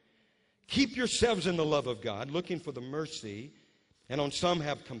 Keep yourselves in the love of God, looking for the mercy. And on some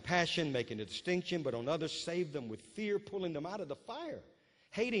have compassion, making a distinction, but on others save them with fear, pulling them out of the fire,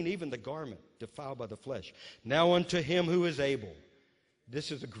 hating even the garment defiled by the flesh. Now unto Him who is able. This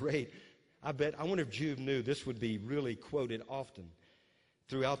is a great... I wonder if Jude knew this would be really quoted often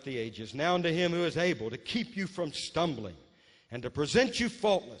throughout the ages. Now unto Him who is able to keep you from stumbling and to present you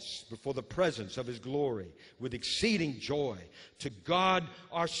faultless before the presence of His glory with exceeding joy. To God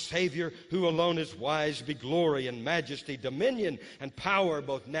our Savior, who alone is wise, be glory and majesty, dominion and power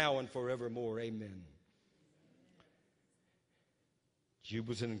both now and forevermore. Amen. Jude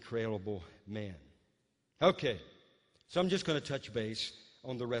was an incredible man. Okay, so I'm just going to touch base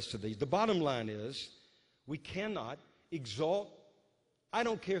on the rest of these. The bottom line is, we cannot exalt, I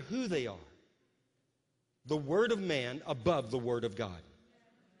don't care who they are, the word of man above the word of God.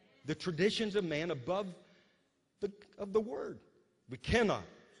 The traditions of man above the word. We cannot,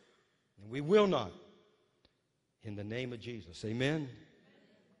 and we will not, in the name of Jesus. Amen?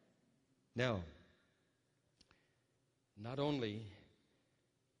 Now, not only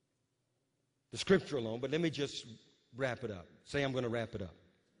the scripture alone, but let me just wrap it up. Say I'm going to wrap it up.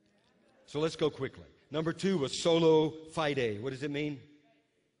 So let's go quickly. Number 2 was solo fide. What does it mean?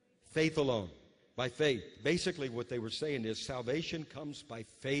 Faith alone. By faith. Basically what they were saying is salvation comes by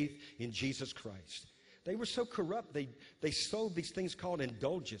faith in Jesus Christ. They were so corrupt, they sold these things called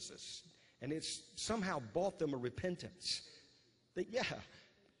indulgences. And it's somehow bought them a repentance.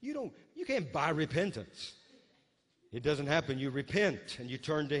 You can't buy repentance. It doesn't happen. You repent and you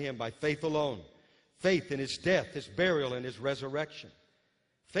turn to Him by faith alone. Faith in His death, His burial, and His resurrection.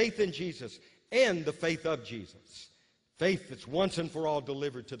 Faith in Jesus and the faith of Jesus. Faith that's once and for all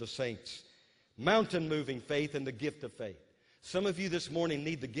delivered to the saints. Mountain-moving faith and the gift of faith. Some of you this morning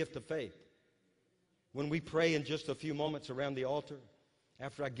need the gift of faith. When we pray in just a few moments around the altar,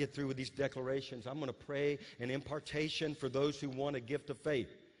 after I get through with these declarations, I'm going to pray an impartation for those who want a gift of faith.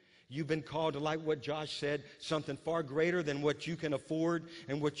 You've been called to, like what Josh said, something far greater than what you can afford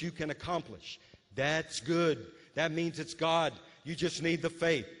and what you can accomplish. That's good. That means it's God. You just need the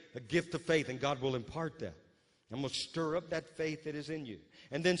faith, a gift of faith, and God will impart that. I'm going to stir up that faith that is in you.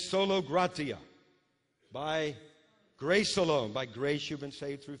 And then solo gratia, by grace alone. By grace you've been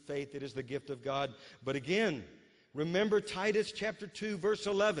saved through faith. It is the gift of God. But again, remember Titus chapter 2, verse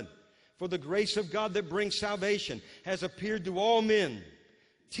 11. For the grace of God that brings salvation has appeared to all men,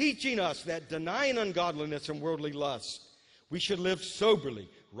 teaching us that denying ungodliness and worldly lust, we should live soberly,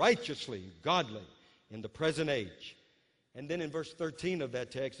 righteously, godly in the present age. And then in verse 13 of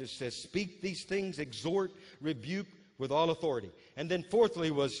that text it says, speak these things, exhort, rebuke with all authority. And then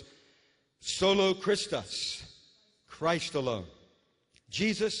fourthly was solo Christus, Christ alone.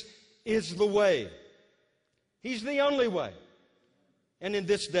 Jesus is the way. He's the only way. And in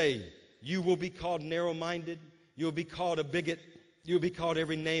this day, you will be called narrow-minded. You'll be called a bigot. You'll be called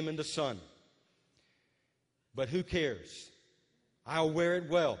every name in the sun. But who cares? I'll wear it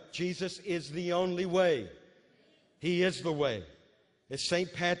well. Jesus is the only way. He is the way. As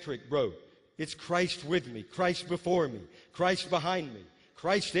St. Patrick wrote, it's Christ with me, Christ before me, Christ behind me,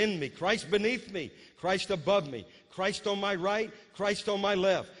 Christ in me, Christ beneath me, Christ above me, Christ on my right, Christ on my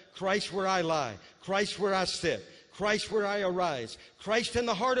left, Christ where I lie, Christ where I sit, Christ where I arise, Christ in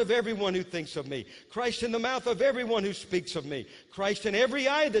the heart of everyone who thinks of me, Christ in the mouth of everyone who speaks of me, Christ in every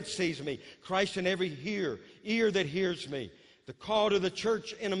eye that sees me, Christ in every ear that hears me. The call to the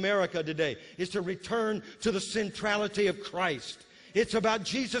church in America today is to return to the centrality of Christ. It's about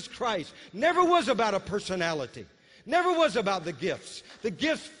Jesus Christ. Never was about a personality. Never was about the gifts. The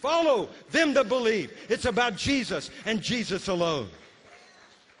gifts follow them that believe. It's about Jesus and Jesus alone.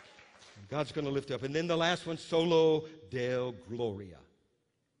 God's going to lift up. And then the last one, solo Deo Gloria.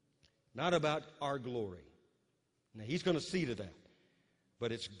 Not about our glory. Now, He's going to see to that.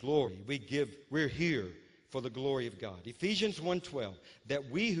 But it's glory. We're here for the glory of God. Ephesians 1:12, that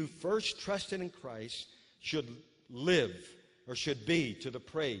we who first trusted in Christ should live, or should be, to the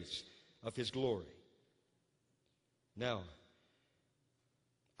praise of His glory. Now,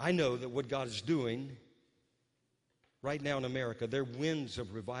 I know that what God is doing right now in America, there are winds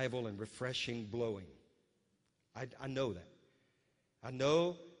of revival and refreshing blowing. I know that. I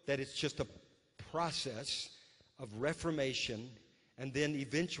know that it's just a process of reformation, and then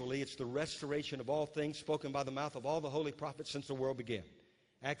eventually it's the restoration of all things spoken by the mouth of all the holy prophets since the world began.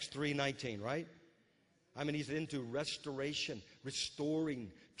 Acts 3:19, right? I mean, He's into restoration,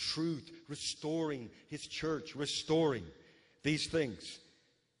 restoring truth, restoring His church, restoring these things.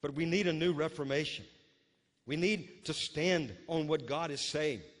 But we need a new reformation. We need to stand on what God is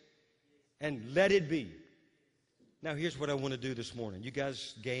saying and let it be. Now, here's what I want to do this morning. You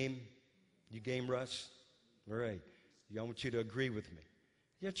guys game? You game, Russ? All right. I want you to agree with me.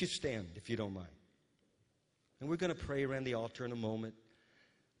 Let you stand, if you don't mind. And we're going to pray around the altar in a moment.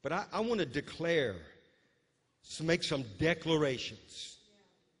 But I want to declare, make some declarations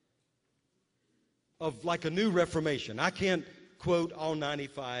of like a new reformation. I can't quote all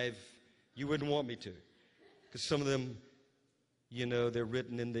 95. You wouldn't want me to. Because some of them, you know, they're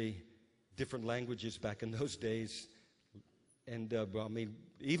written in the different languages back in those days. And, I mean,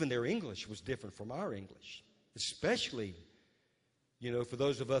 even their English was different from our English. Especially, you know, for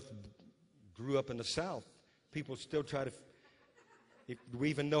those of us who grew up in the South, people still try to, if we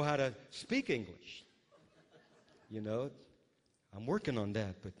even know how to speak English. You know, I'm working on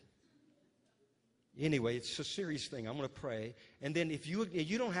that, but anyway, it's a serious thing. I'm going to pray. And then if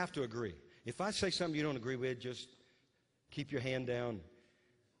you don't have to agree. If I say something you don't agree with, just keep your hand down.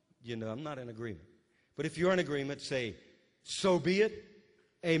 You know, I'm not in agreement. But if you're in agreement, say, so be it,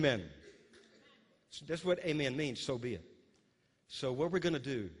 amen. That's what amen means, so be it. So what we're going to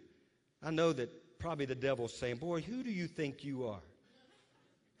do, I know that probably the devil's saying, boy, who do you think you are?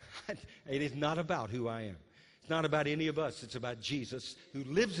 It is not about who I am. It's not about any of us. It's about Jesus who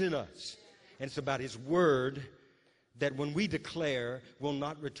lives in us. And it's about His word that when we declare will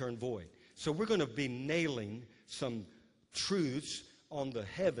not return void. So we're going to be nailing some truths on the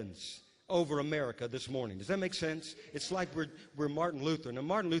heavens over America this morning. Does that make sense? It's like we're Martin Luther. Now,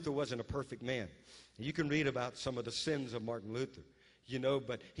 Martin Luther wasn't a perfect man. You can read about some of the sins of Martin Luther, you know,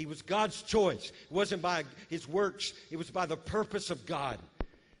 but he was God's choice. It wasn't by his works. It was by the purpose of God,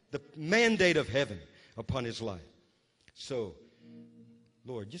 the mandate of heaven upon his life. So,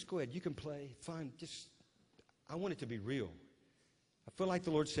 Lord, just go ahead. You can play. Fine. I want it to be real. I feel like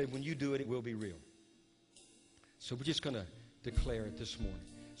the Lord said, when you do it, it will be real. So we're just going to declare it this morning.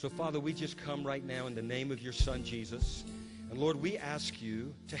 So, Father, we just come right now in the name of your Son, Jesus. And, Lord, we ask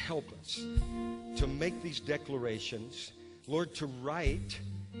you to help us to make these declarations, Lord, to write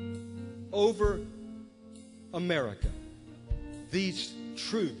over America these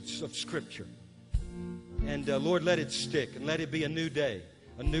truths of Scripture. And, Lord, let it stick and let it be a new day,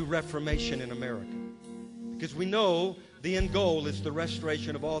 a new reformation in America. Because we know the end goal is the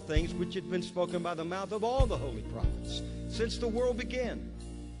restoration of all things which had been spoken by the mouth of all the holy prophets since the world began.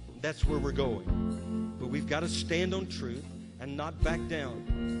 That's where we're going. But we've got to stand on truth and not back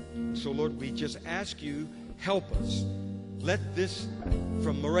down. So, Lord, we just ask you, help us. Let this,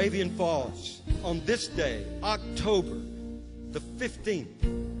 from Moravian Falls, on this day, October the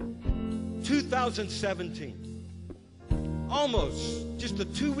 15th, 2017, almost just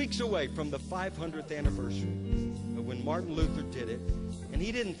 2 weeks away from the 500th anniversary of when Martin Luther did it. And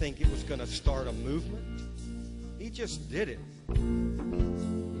he didn't think it was going to start a movement. He just did it.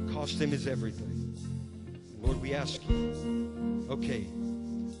 Cost him his everything. Lord, we ask you, okay,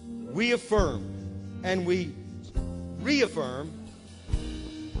 we affirm and we reaffirm.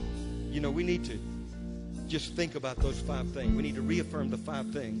 You know, we need to just think about those 5 things. We need to reaffirm the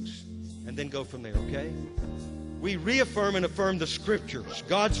 5 things and then go from there, okay? We reaffirm and affirm the Scriptures.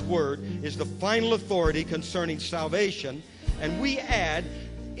 God's Word is the final authority concerning salvation. And we add,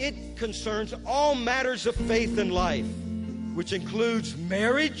 it concerns all matters of faith and life, which includes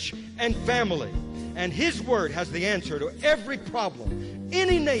marriage and family. And His Word has the answer to every problem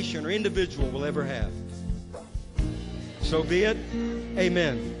any nation or individual will ever have. So be it.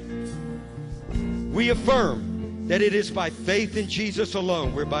 Amen. We affirm that it is by faith in Jesus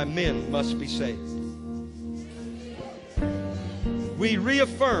alone whereby men must be saved. We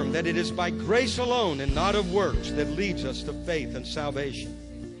reaffirm that it is by grace alone and not of works that leads us to faith and salvation.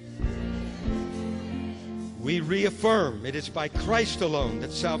 We reaffirm it is by Christ alone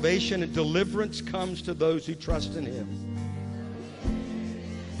that salvation and deliverance comes to those who trust in Him.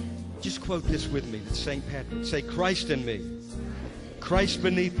 Just quote this with me, St. Patrick. Say, Christ in me, Christ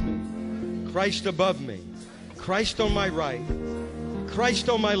beneath me, Christ above me, Christ on my right, Christ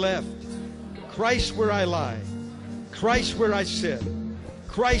on my left, Christ where I lie, Christ where I sit,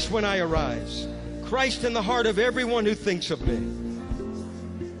 Christ when I arise, Christ in the heart of everyone who thinks of me,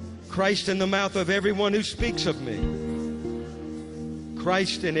 Christ in the mouth of everyone who speaks of me,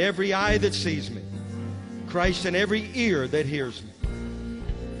 Christ in every eye that sees me, Christ in every ear that hears me.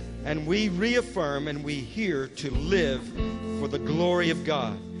 And we reaffirm and we hear to live for the glory of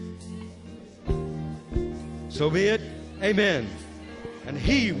God. So be it. Amen. And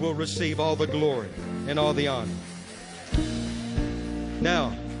He will receive all the glory and all the honor.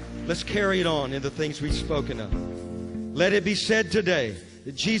 Now, let's carry it on in the things we've spoken of. Let it be said today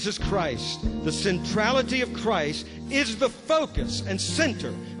that Jesus Christ, the centrality of Christ, is the focus and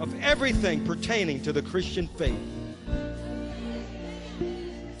center of everything pertaining to the Christian faith.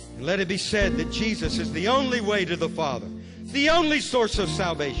 And let it be said that Jesus is the only way to the Father, the only source of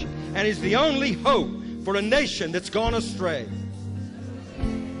salvation, and is the only hope for a nation that's gone astray.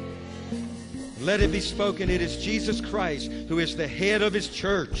 Let it be spoken, it is Jesus Christ who is the head of His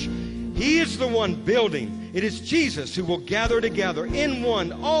church. He is the one building. It is Jesus who will gather together in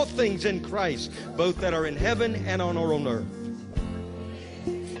one all things in Christ, both that are in heaven and on earth.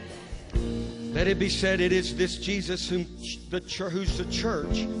 Let it be said, it is this Jesus who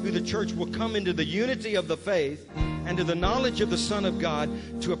the church will come into the unity of the faith and to the knowledge of the Son of God,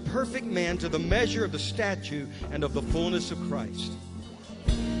 to a perfect man, to the measure of the stature and of the fullness of Christ.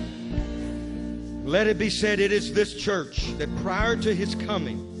 Let it be said, it is this church that prior to His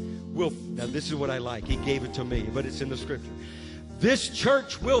coming will, now this is what I like, He gave it to me, but it's in the Scripture. This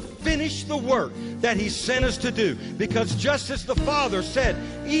church will finish the work that He sent us to do. Because just as the Father said,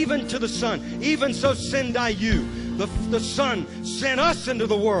 even to the Son, even so send I you. The Son sent us into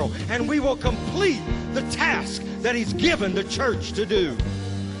the world, and we will complete the task that He's given the church to do.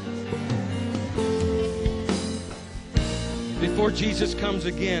 Before Jesus comes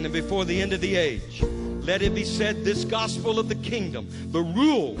again and before the end of the age, let it be said, this gospel of the kingdom, the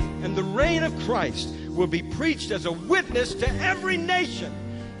rule and the reign of Christ, will be preached as a witness to every nation,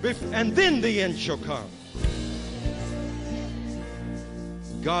 and then the end shall come.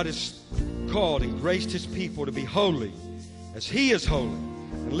 God has called and graced His people to be holy as He is holy.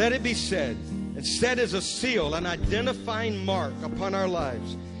 And let it be said, and set as a seal, an identifying mark upon our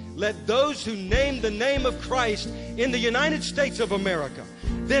lives. Let those who name the name of Christ in the United States of America,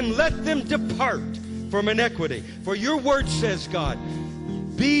 then let them depart from iniquity. For your word says, God,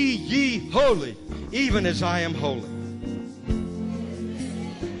 be ye holy, even as I am holy.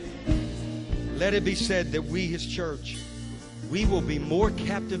 Let it be said that we, His church, we will be more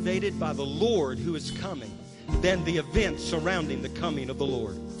captivated by the Lord who is coming than the events surrounding the coming of the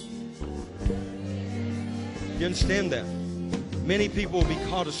Lord. You understand that? Many people will be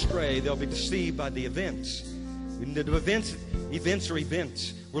caught astray. They'll be deceived by the events. And the events are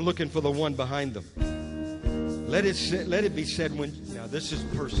events. We're looking for the one behind them. Let it be said when, now this is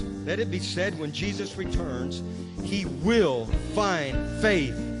personal. Let it be said when Jesus returns, he will find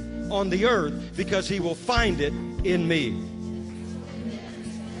faith on the earth because he will find it in me.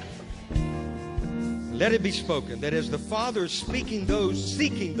 Let it be spoken that as the Father is seeking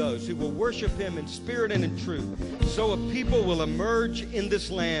those who will worship him in spirit and in truth, so a people will emerge in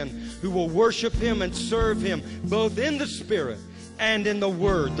this land who will worship him and serve him both in the spirit and in the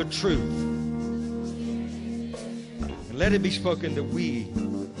word, the truth. And let it be spoken that we,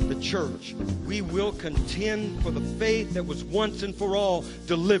 the church, we will contend for the faith that was once and for all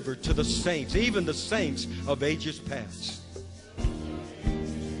delivered to the saints, even the saints of ages past.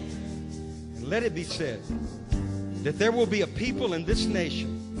 Let it be said that there will be a people in this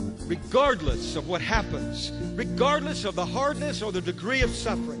nation, regardless of what happens, regardless of the hardness or the degree of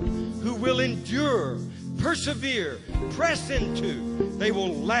suffering, who will endure, persevere, press into. They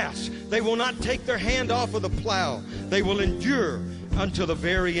will last. They will not take their hand off of the plow. They will endure until the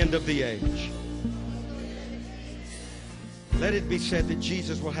very end of the age. Let it be said that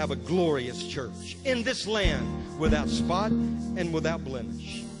Jesus will have a glorious church in this land without spot and without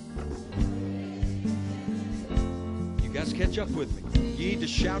blemish. You guys catch up with me. You need to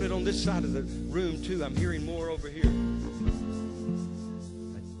shout it on this side of the room too. I'm hearing more over here.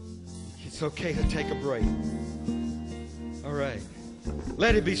 It's okay to take a break. All right.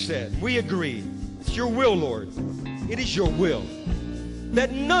 Let it be said. We agree. It's your will, Lord. It is your will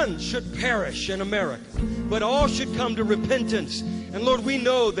that none should perish in America, but all should come to repentance. And Lord, we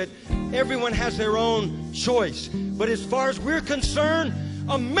know that everyone has their own choice. But as far as we're concerned,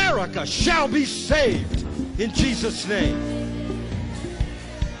 America shall be saved in Jesus' name.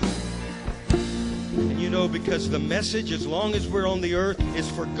 And you know, because the message, as long as we're on the earth, is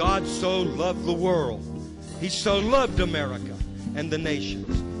for God so loved the world. He so loved America and the nations,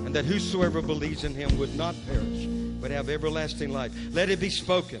 and that whosoever believes in him would not perish, but have everlasting life. Let it be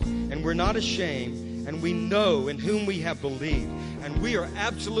spoken. And we're not ashamed, and we know in whom we have believed. And we are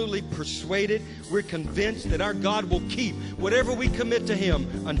absolutely persuaded, we're convinced that our God will keep whatever we commit to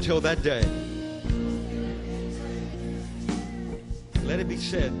him until that day. Let it be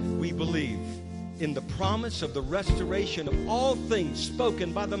said, we believe in the promise of the restoration of all things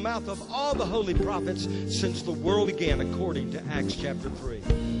spoken by the mouth of all the holy prophets since the world began, according to Acts chapter 3.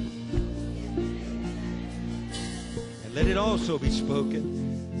 And let it also be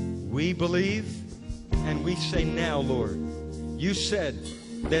spoken, we believe and we say now, Lord, you said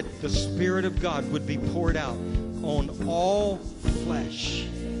that the Spirit of God would be poured out on all flesh.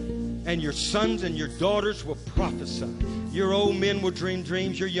 And your sons and your daughters will prophesy. Your old men will dream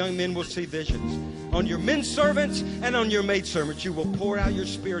dreams. Your young men will see visions. On your men servants and on your maid servants, you will pour out your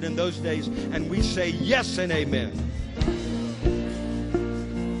Spirit in those days. And we say yes and amen.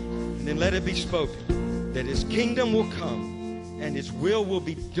 And then let it be spoken that his kingdom will come and his will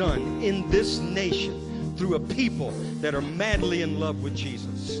be done in this nation through a people that are madly in love with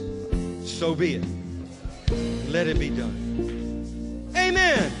Jesus. So be it. Let it be done.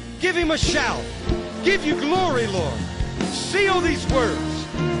 Amen. Give him a shout. Give you glory, Lord. Seal these words.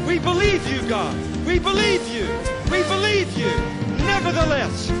 We believe you, God. We believe you. We believe you.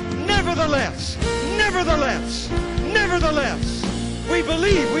 Nevertheless, nevertheless, nevertheless, nevertheless, we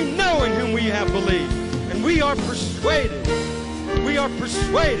believe, we know in whom we have believed. And we are persuaded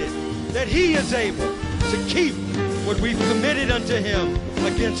that he is able to keep what we've committed unto him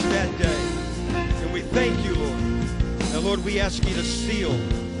against that day. And we thank you, Lord. Now, Lord, we ask you to seal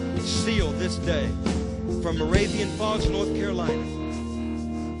this day from Moravian Falls, North Carolina.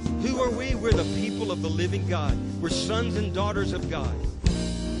 Who are we? We're the people of the living God. We're sons and daughters of God.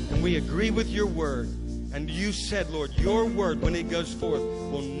 And we agree with your word. And you said, Lord, your word, when it goes forth,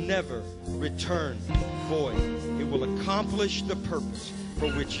 will never return void. It will accomplish the purpose for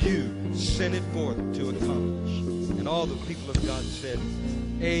which you sent it forth to accomplish. And all the people of God said,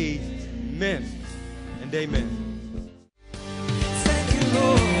 amen and amen. Thank you,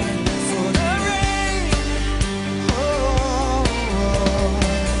 Lord.